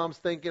and your mom's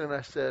thinking, and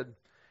I said,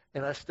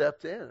 and I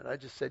stepped in, and I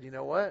just said, you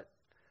know what?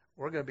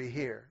 We're going to be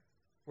here.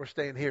 We're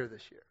staying here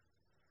this year.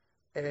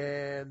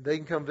 And they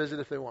can come visit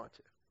if they want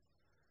to.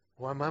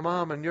 Well, my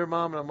mom and your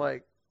mom, and I'm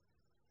like,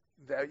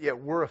 yeah,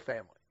 we're a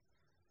family.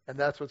 And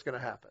that's what's going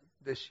to happen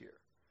this year.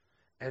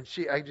 And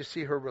I just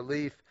see her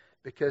relief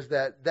because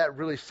that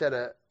really set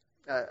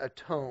a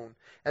tone.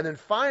 And then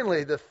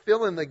finally, the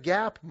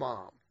fill-in-the-gap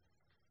mom.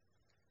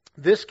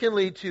 This can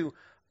lead to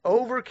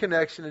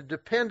over-connection and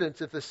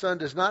dependence if the son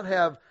does not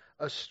have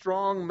a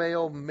strong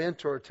male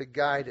mentor to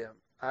guide him,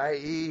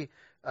 i.e.,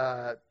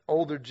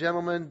 older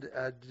gentleman,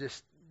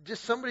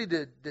 just somebody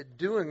that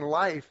doing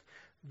life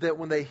that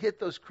when they hit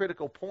those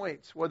critical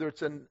points, whether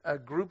it's a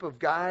group of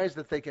guys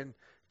that they can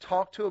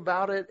talk to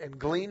about it and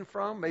glean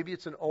from, maybe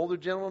it's an older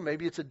gentleman,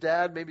 maybe it's a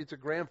dad, maybe it's a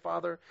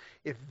grandfather.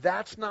 If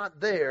that's not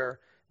there,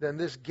 then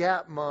this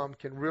gap mom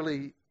can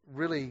really,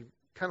 really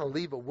kind of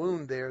leave a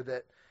wound there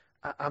that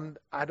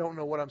I don't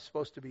know what I'm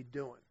supposed to be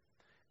doing.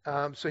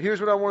 So here's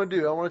what I want to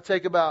do. I want to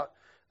take about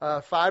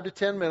 5 to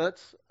 10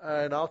 minutes,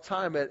 and I'll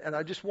time it. And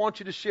I just want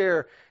you to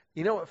share,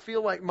 you know, I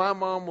feel like my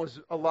mom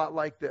was a lot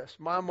like this.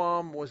 My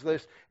mom was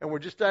this, and we're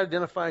just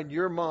identifying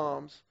your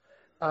moms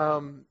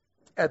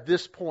at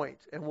this point.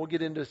 And we'll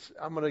get into,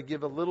 I'm going to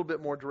give a little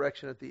bit more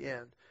direction at the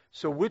end.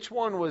 So which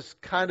one was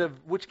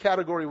which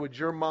category would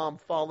your mom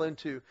fall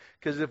into?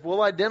 Because if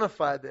we'll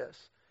identify this,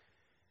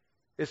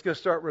 it's going to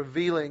start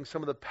revealing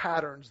some of the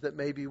patterns that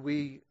maybe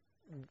we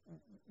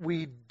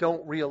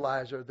don't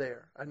realize are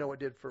there. I know it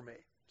did for me.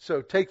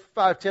 So take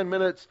 5-10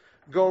 minutes,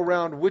 go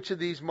around which of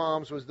these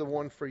moms was the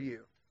one for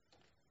you.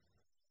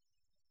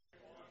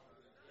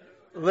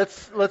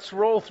 Let's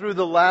roll through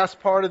the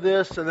last part of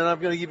this, and then I'm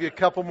going to give you a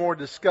couple more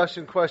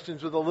discussion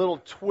questions with a little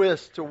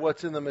twist to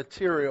what's in the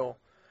material.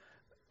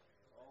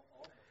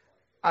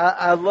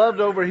 I loved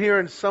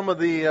overhearing some of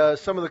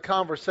the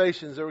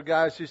conversations. There were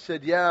guys who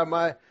said, "Yeah,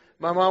 my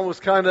mom was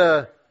kind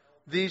of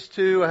these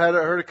two." I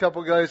heard a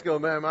couple guys go,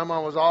 "Man, my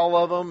mom was all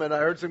of them," and I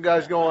heard some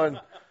guys going,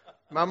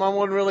 "My mom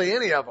wasn't really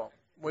any of them,"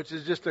 which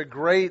is just a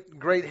great,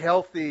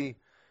 healthy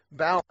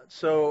balance.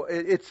 So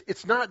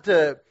it's not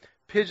to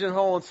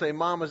pigeonhole and say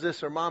mom is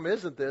this or mom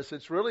isn't this.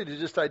 It's really to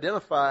just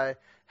identify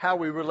how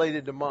we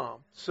related to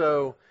mom.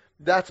 So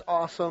that's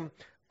awesome.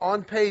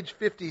 On page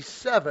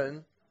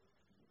 57,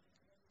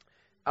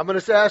 I'm going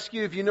to ask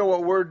you if you know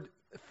what word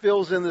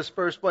fills in this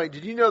first blank.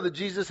 Did you know that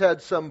Jesus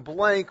had some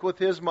blank with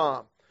his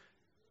mom?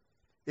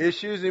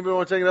 Issues? Anybody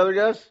want to take another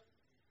guess?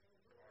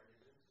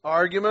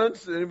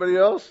 Arguments? Anybody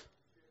else?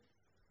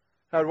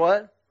 Had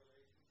what?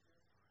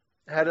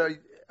 Had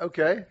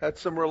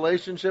some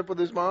relationship with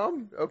his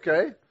mom?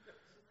 Okay.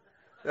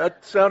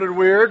 That sounded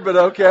weird, but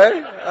okay.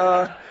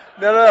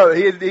 No,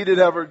 he did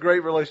have a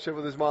great relationship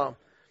with his mom.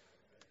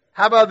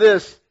 How about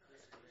this?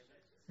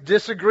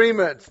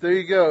 Disagreements. There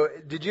you go.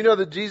 Did you know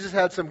that Jesus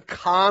had some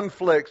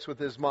conflicts with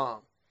his mom?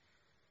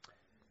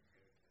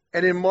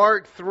 And in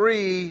Mark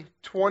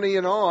 3:20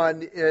 and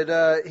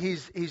on,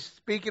 he's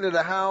speaking at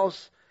a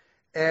house,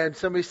 and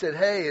somebody said,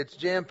 "Hey, it's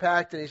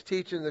jam-packed," and he's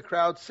teaching, the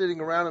crowd sitting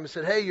around him and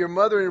said, "Hey, your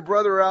mother and your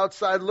brother are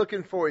outside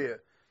looking for you."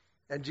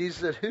 And Jesus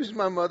said, "Who's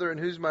my mother and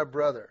who's my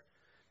brother?"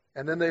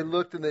 And then they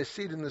looked and they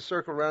seated in the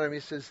circle around him. He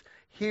says,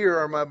 "Here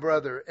are my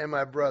brother and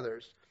my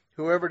brothers.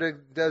 Whoever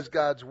does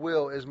God's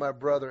will is my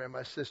brother and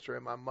my sister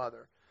and my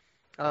mother."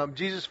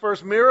 Jesus'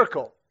 first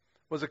miracle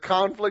was a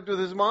conflict with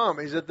his mom.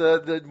 He's at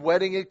the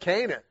wedding at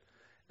Canaan.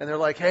 and they're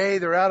like, hey,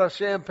 they're out of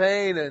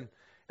champagne,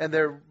 and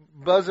they're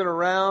buzzing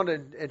around,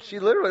 and she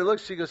literally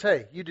looks, she goes,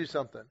 hey, you do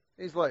something.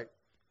 He's like,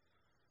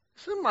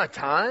 this isn't my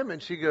time.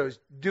 And she goes,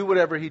 do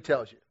whatever he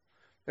tells you.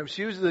 And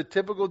she was the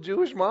typical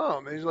Jewish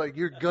mom. And he's like,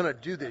 you're going to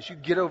do this. You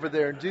get over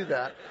there and do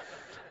that.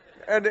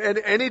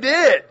 And he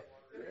did.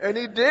 And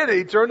he did.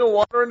 He turned the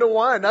water into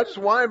wine. Not just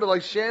wine, but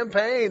like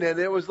champagne. And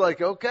it was like,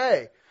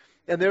 okay.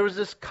 And there was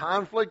this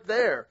conflict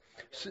there.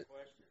 So,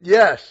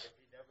 yes.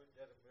 He never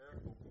did a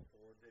miracle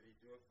before. Did he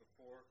do it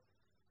before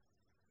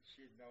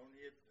she had known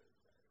he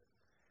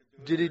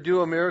had? Did he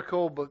do a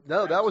miracle? But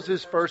no, that was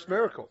his first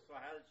miracle. So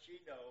how did she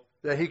know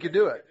that he could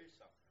do it?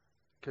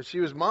 Because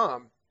she was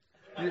mom.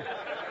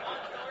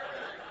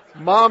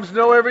 Moms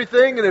know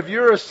everything, and if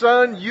you're a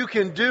son, you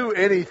can do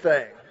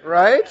anything,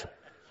 right? She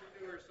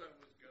knew her son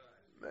was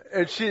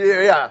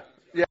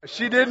God. And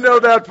she did know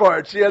that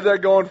part. She had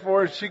that going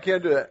for her. She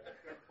can't do that.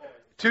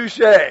 Touche.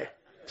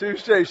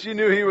 She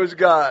knew he was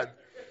God.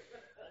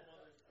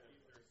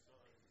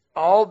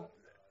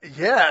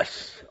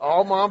 Yes,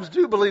 all moms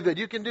do believe that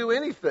you can do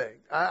anything.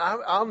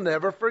 I'll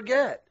never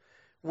forget.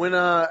 When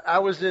I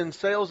was in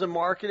sales and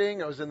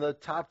marketing, I was in the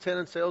top 10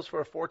 in sales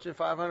for a Fortune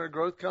 500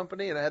 growth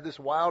company, and I had this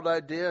wild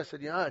idea. I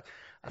said, I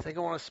think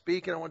I want to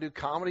speak and I want to do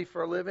comedy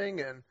for a living.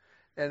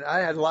 And I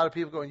had a lot of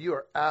people going, you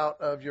are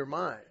out of your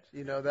mind.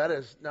 That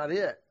is not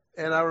it.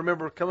 And I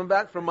remember coming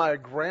back from my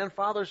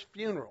grandfather's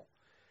funeral,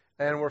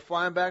 and we're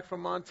flying back from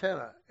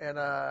Montana. And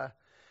I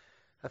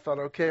thought,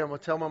 okay, I'm going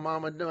to tell my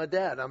mom and my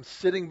dad. I'm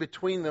sitting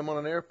between them on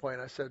an airplane.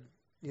 I said,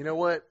 you know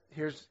what?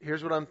 Here's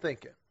what I'm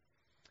thinking.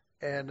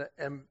 And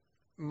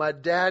my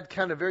dad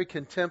kind of very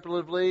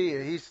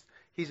contemplatively,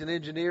 he's an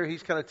engineer,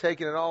 he's kind of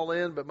taking it all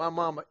in, but my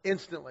mama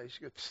instantly,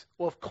 she goes,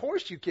 well, of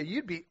course you can.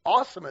 You'd be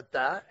awesome at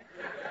that.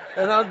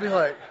 And I'd be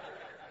like,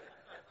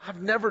 I've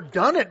never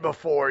done it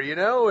before,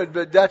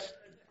 but that's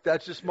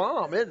just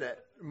mom, isn't it?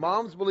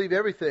 Moms believe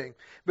everything.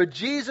 But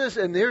Jesus,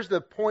 and here's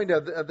the point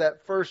of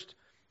that first,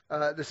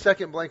 the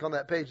second blank on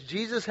that page,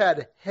 Jesus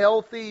had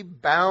healthy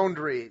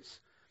boundaries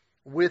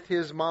with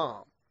his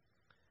mom.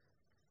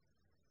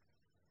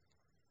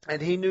 And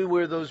he knew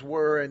where those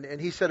were, and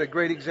he set a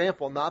great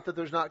example. Not that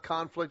there's not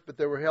conflict, but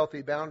there were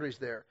healthy boundaries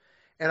there.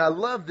 And I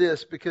love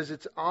this because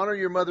it's honor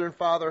your mother and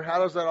father. How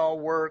does that all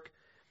work?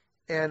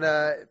 And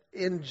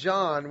in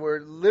John, where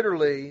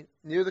literally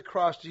near the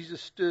cross, Jesus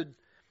stood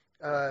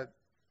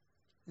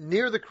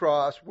near the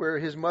cross where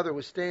his mother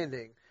was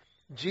standing.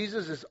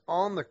 Jesus is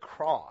on the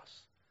cross,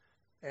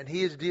 and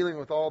he is dealing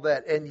with all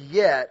that. And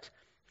yet,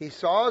 he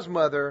saw his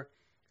mother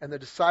and the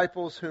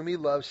disciples whom he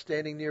loved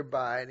standing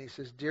nearby, and he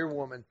says, dear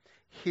woman,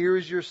 here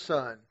is your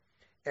son.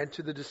 And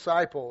to the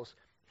disciples,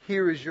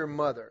 here is your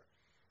mother.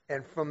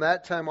 And from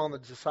that time on, the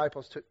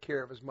disciples took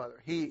care of his mother.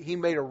 He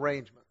made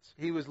arrangements.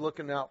 He was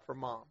looking out for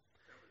mom.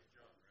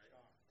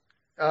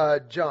 That was John,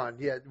 right? John,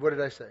 yeah. What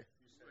did I say?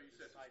 You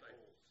said disciples,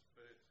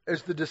 but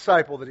It's the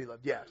disciple that he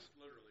loved, yes.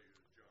 literally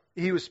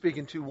John. He was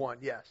speaking to one,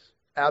 yes.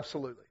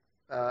 Absolutely.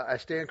 I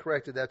stand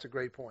corrected. That's a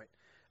great point.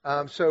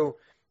 So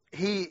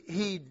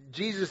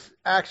Jesus'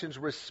 actions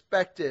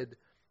respected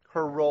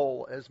her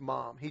role as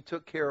mom. He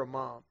took care of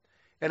mom.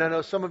 And I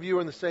know some of you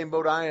are in the same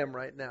boat I am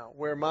right now,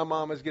 where my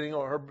mom is getting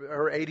old.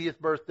 Her 80th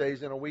birthday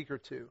is in a week or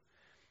two.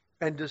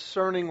 And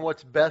discerning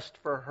what's best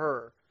for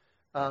her,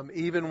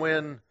 even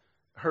when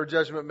her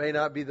judgment may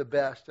not be the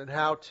best, and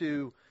how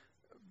to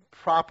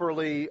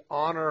properly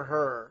honor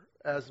her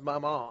as my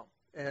mom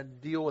and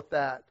deal with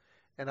that.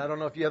 And I don't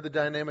know if you have the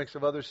dynamics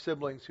of other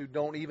siblings who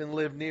don't even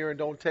live near and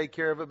don't take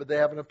care of it, but they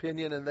have an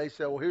opinion and they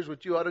say, well, here's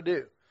what you ought to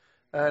do.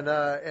 And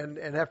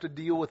have to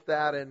deal with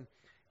that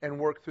and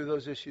work through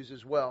those issues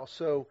as well.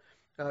 So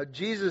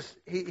Jesus,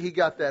 he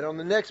got that. On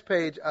the next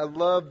page, I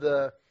love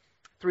the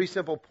 3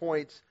 simple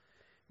points.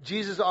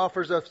 Jesus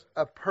offers us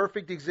a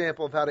perfect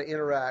example of how to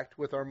interact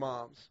with our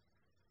moms.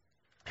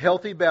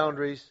 Healthy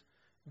boundaries,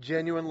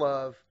 genuine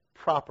love,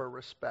 proper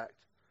respect.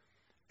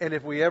 And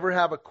if we ever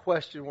have a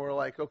question where we're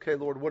like, okay,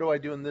 Lord, what do I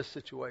do in this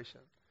situation?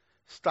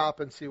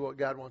 Stop and see what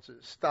God wants to do.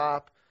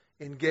 Stop,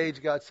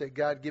 engage God, say,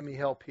 God, give me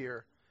help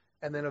here.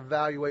 And then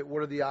evaluate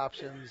what are the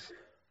options,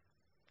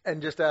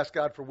 and just ask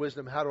God for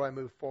wisdom. How do I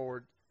move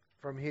forward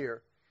from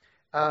here?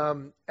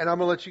 And I'm going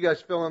to let you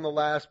guys fill in the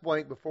last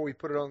blank before we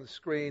put it on the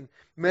screen.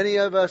 Many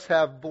of us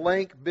have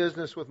blank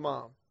business with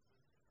mom.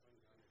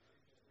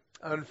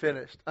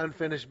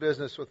 Unfinished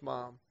business with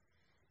mom.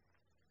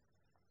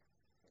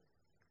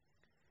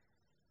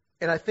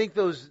 And I think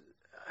those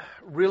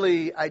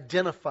really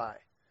identify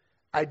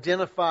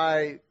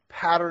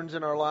patterns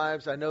in our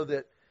lives. I know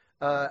that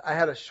I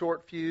had a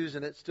short fuse,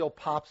 and it still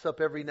pops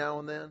up every now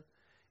and then.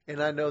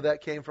 And I know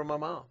that came from my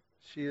mom.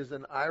 She is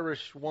an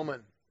Irish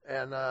woman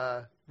and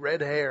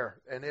red hair.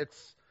 And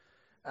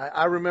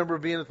I remember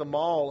being at the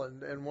mall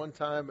and one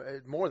time,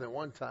 more than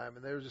one time,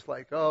 and they were just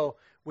like, oh,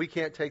 we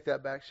can't take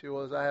that back. She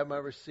was, I have my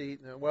receipt.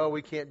 And, well,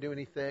 we can't do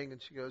anything.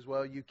 And she goes,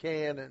 well, you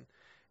can.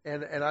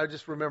 And I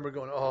just remember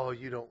going, oh,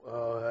 you don't.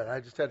 And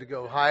I just had to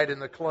go hide in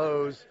the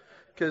clothes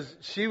because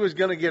she was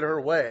going to get her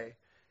way.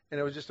 And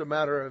it was just a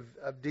matter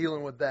of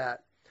dealing with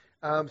that.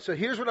 So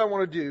here's what I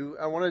want to do.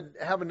 I want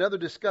to have another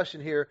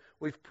discussion here.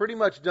 We've pretty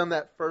much done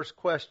that first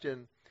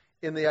question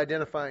in the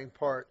identifying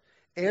part.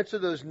 Answer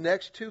those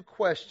next two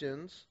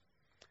questions,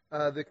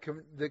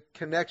 the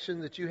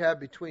connection that you have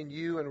between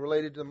you and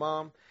related to the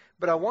mom.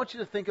 But I want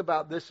you to think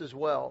about this as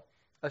well,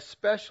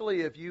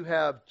 especially if you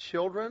have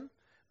children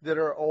that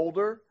are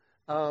older.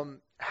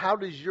 How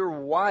does your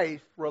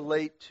wife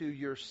relate to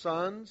your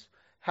sons?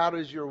 How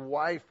does your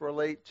wife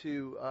relate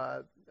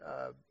to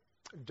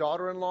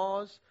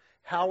daughter-in-laws?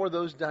 How are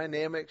those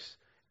dynamics?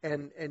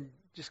 And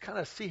just kind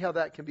of see how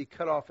that can be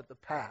cut off at the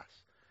pass.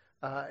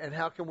 And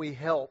how can we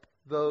help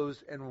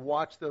those and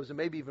watch those and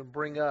maybe even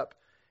bring up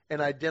and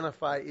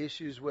identify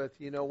issues with,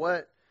 you know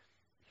what,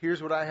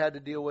 here's what I had to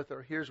deal with,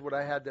 or here's what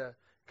I had to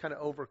kind of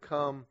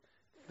overcome.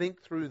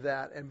 Think through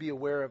that and be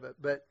aware of it.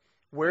 But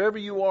wherever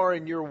you are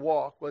in your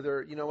walk,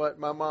 whether, you know what,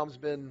 my mom's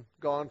been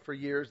gone for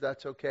years,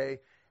 that's okay.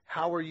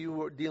 How are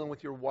you dealing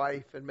with your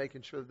wife and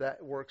making sure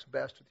that works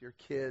best with your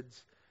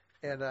kids?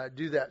 And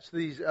do that. So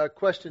these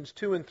questions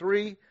 2 and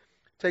 3,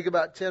 take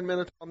about 10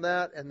 minutes on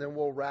that, and then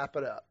we'll wrap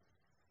it up.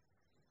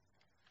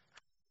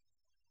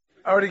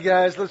 Alrighty,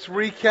 guys, let's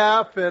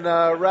recap and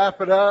wrap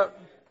it up.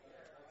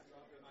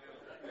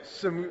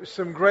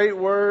 Some great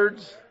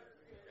words.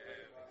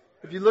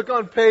 If you look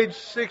on page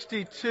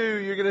 62,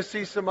 you're going to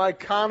see some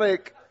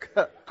iconic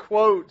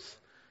quotes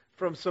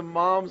from some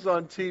moms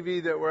on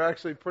TV that were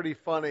actually pretty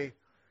funny.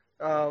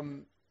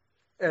 And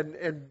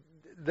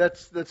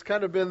that's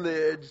kind of been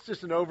it's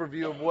just an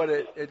overview of what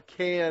it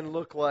can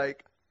look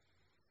like.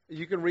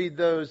 You can read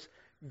those.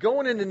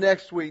 Going into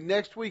next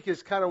week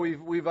is kind of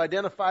we've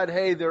identified,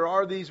 hey, there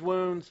are these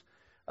wounds,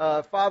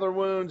 father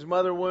wounds,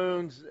 mother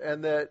wounds,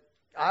 and that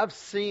I've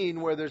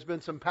seen where there's been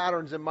some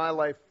patterns in my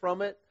life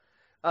from it.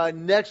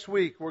 Next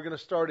week we're going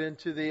to start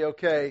into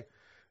okay,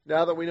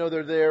 now that we know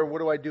they're there, what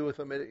do I do with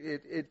them?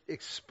 It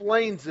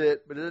explains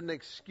it, but it doesn't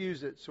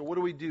excuse it. So what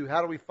do we do?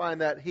 How do we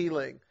find that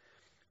healing?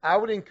 I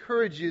would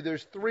encourage you,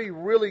 there's 3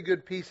 really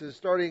good pieces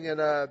starting in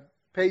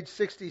page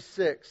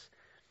 66.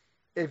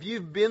 If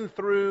you've been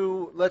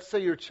through, let's say,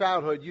 your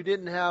childhood, you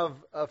didn't have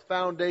a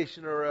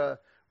foundation or a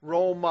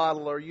role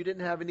model, or you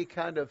didn't have any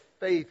kind of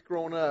faith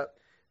growing up,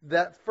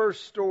 that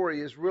first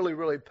story is really,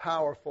 really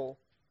powerful.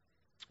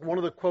 One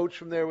of the quotes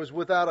from there was,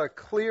 without a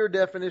clear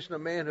definition of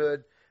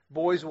manhood,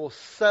 boys will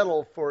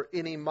settle for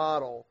any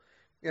model.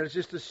 And it's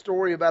just a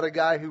story about a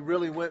guy who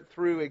really went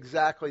through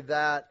exactly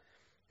that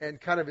and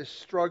kind of his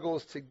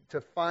struggles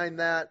to find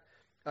that.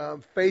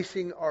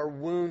 Facing our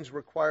wounds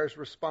requires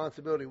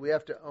responsibility. We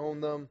have to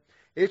own them.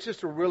 It's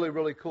just a really,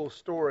 really cool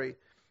story.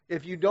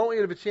 If you don't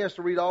get a chance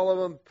to read all of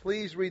them,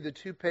 please read the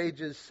 2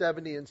 pages,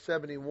 70 and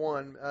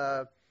 71.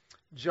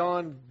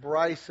 John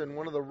Bryson,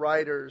 one of the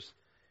writers,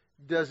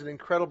 does an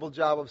incredible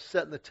job of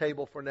setting the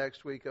table for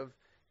next week of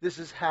this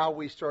is how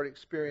we start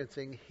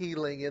experiencing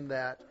healing in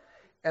that.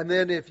 And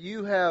then if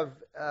you have,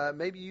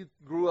 maybe you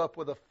grew up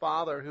with a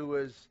father who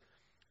was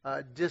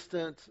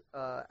distant,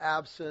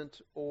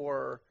 absent,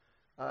 or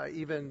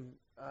even,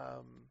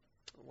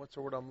 what's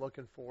the word I'm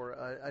looking for?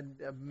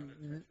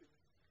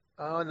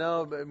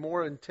 But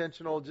more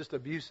intentional, just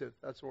abusive.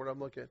 That's the word I'm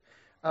looking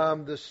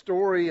at. The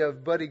story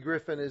of Buddy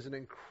Griffin is an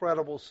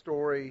incredible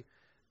story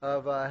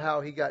of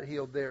how he got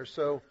healed there.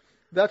 So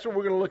that's what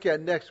we're going to look at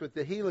next with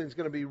the healing. Is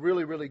going to be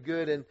really, really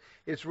good. And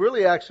it's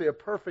really actually a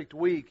perfect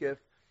week if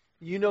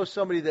you know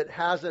somebody that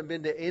hasn't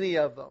been to any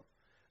of them.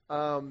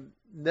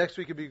 Next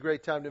week would be a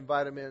great time to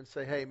invite them in and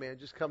say, hey, man,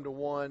 just come to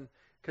one,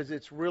 because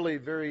it's really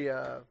very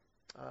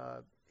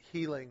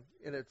healing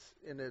in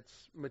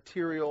its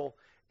material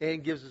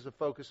and gives us a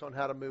focus on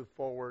how to move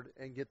forward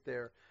and get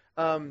there.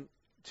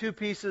 2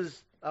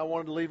 pieces I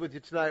wanted to leave with you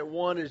tonight.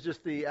 One is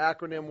just the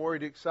acronym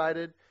Worried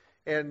Excited.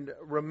 And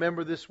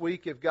remember this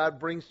week, if God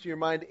brings to your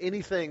mind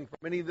anything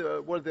from any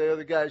of what the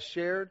other guys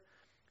shared,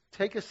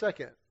 take a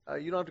second.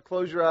 You don't have to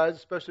close your eyes,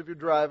 especially if you're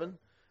driving.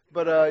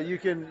 But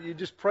you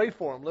just pray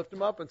for him. Lift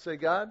him up and say,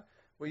 God,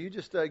 will you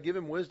just give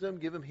him wisdom,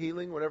 give him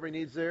healing, whatever he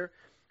needs there.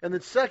 And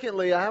then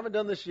secondly, I haven't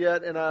done this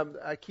yet, and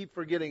I keep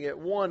forgetting it.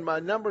 1,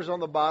 my number's on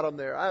the bottom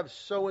there. I have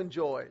so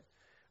enjoyed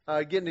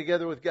getting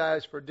together with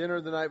guys for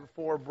dinner the night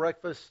before,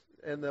 breakfast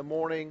in the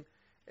morning.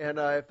 And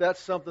if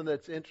that's something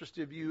that's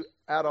interested you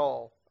at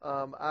all,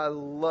 I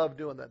love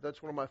doing that.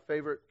 That's one of my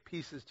favorite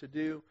pieces to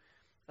do.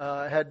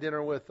 I had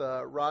dinner with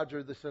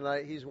Roger this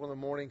night. He's one of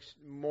the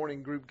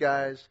morning group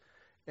guys,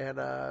 and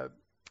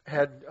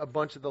had a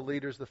bunch of the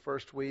leaders the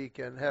first week,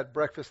 and had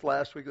breakfast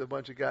last week with a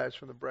bunch of guys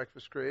from the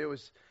breakfast crew.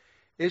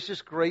 It's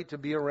just great to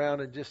be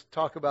around and just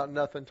talk about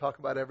nothing, talk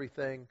about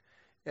everything.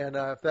 And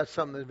if that's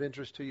something of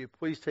interest to you,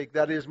 please take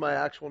that is my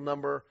actual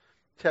number.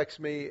 Text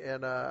me,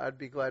 and I'd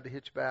be glad to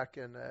hit you back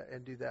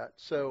and do that.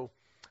 So,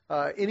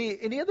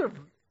 any other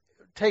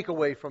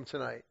takeaway from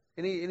tonight?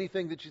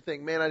 Anything that you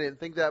think, man, I didn't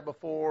think that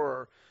before,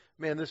 or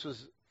man, this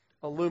was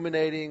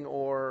illuminating,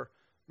 or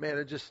man,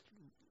 I just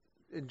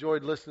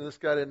enjoyed listening to this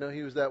guy. I didn't know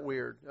he was that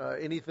weird.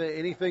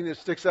 Anything that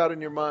sticks out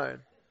in your mind?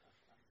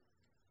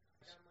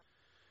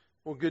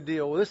 Well, good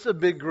deal. Well, this is a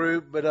big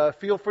group, but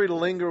feel free to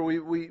linger.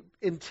 We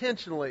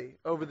intentionally,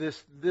 over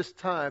this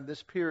time,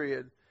 this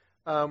period,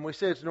 we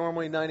say it's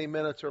normally 90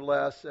 minutes or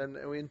less, and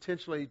we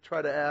intentionally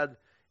try to add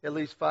at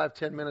least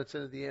 5-10 minutes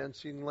into the end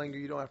so you can linger.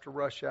 You don't have to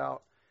rush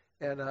out.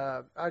 And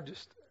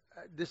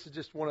this is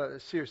just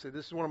seriously,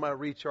 this is one of my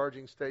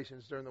recharging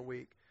stations during the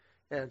week.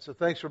 And so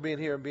thanks for being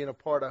here and being a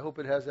part. I hope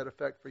it has that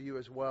effect for you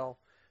as well.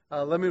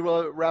 Let me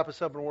wrap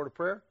us up in a word of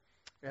prayer,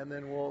 and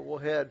then we'll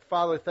head.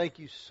 Father, thank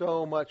you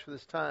so much for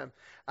this time.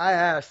 I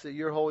ask that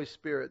your Holy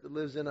Spirit that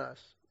lives in us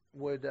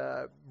would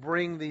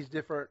bring these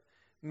different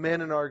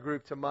men in our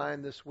group to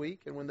mind this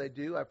week. And when they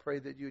do, I pray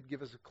that you would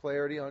give us a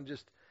clarity on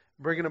just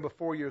bringing them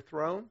before your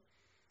throne.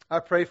 I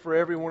pray for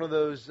every one of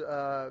those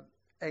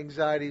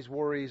anxieties,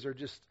 worries, or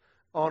just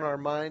on our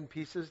mind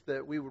pieces,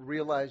 that we would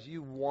realize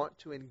you want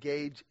to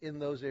engage in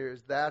those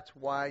areas. That's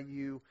why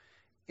you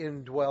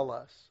indwell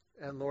us.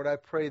 And Lord, I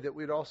pray that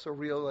we'd also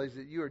realize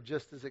that you are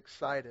just as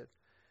excited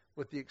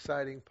with the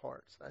exciting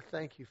parts. I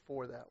thank you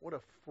for that. What a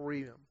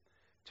freedom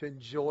to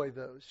enjoy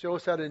those. Show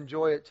us how to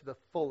enjoy it to the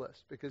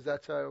fullest, because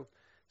that's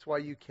why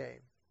you came.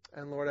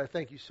 And Lord, I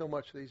thank you so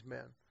much for these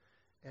men.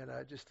 And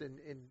just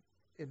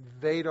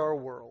invade our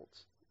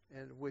worlds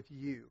and with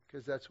you,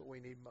 because that's what we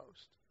need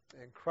most.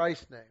 In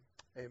Christ's name,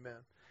 amen.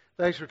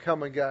 Thanks for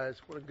coming,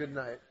 guys. What a good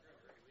night.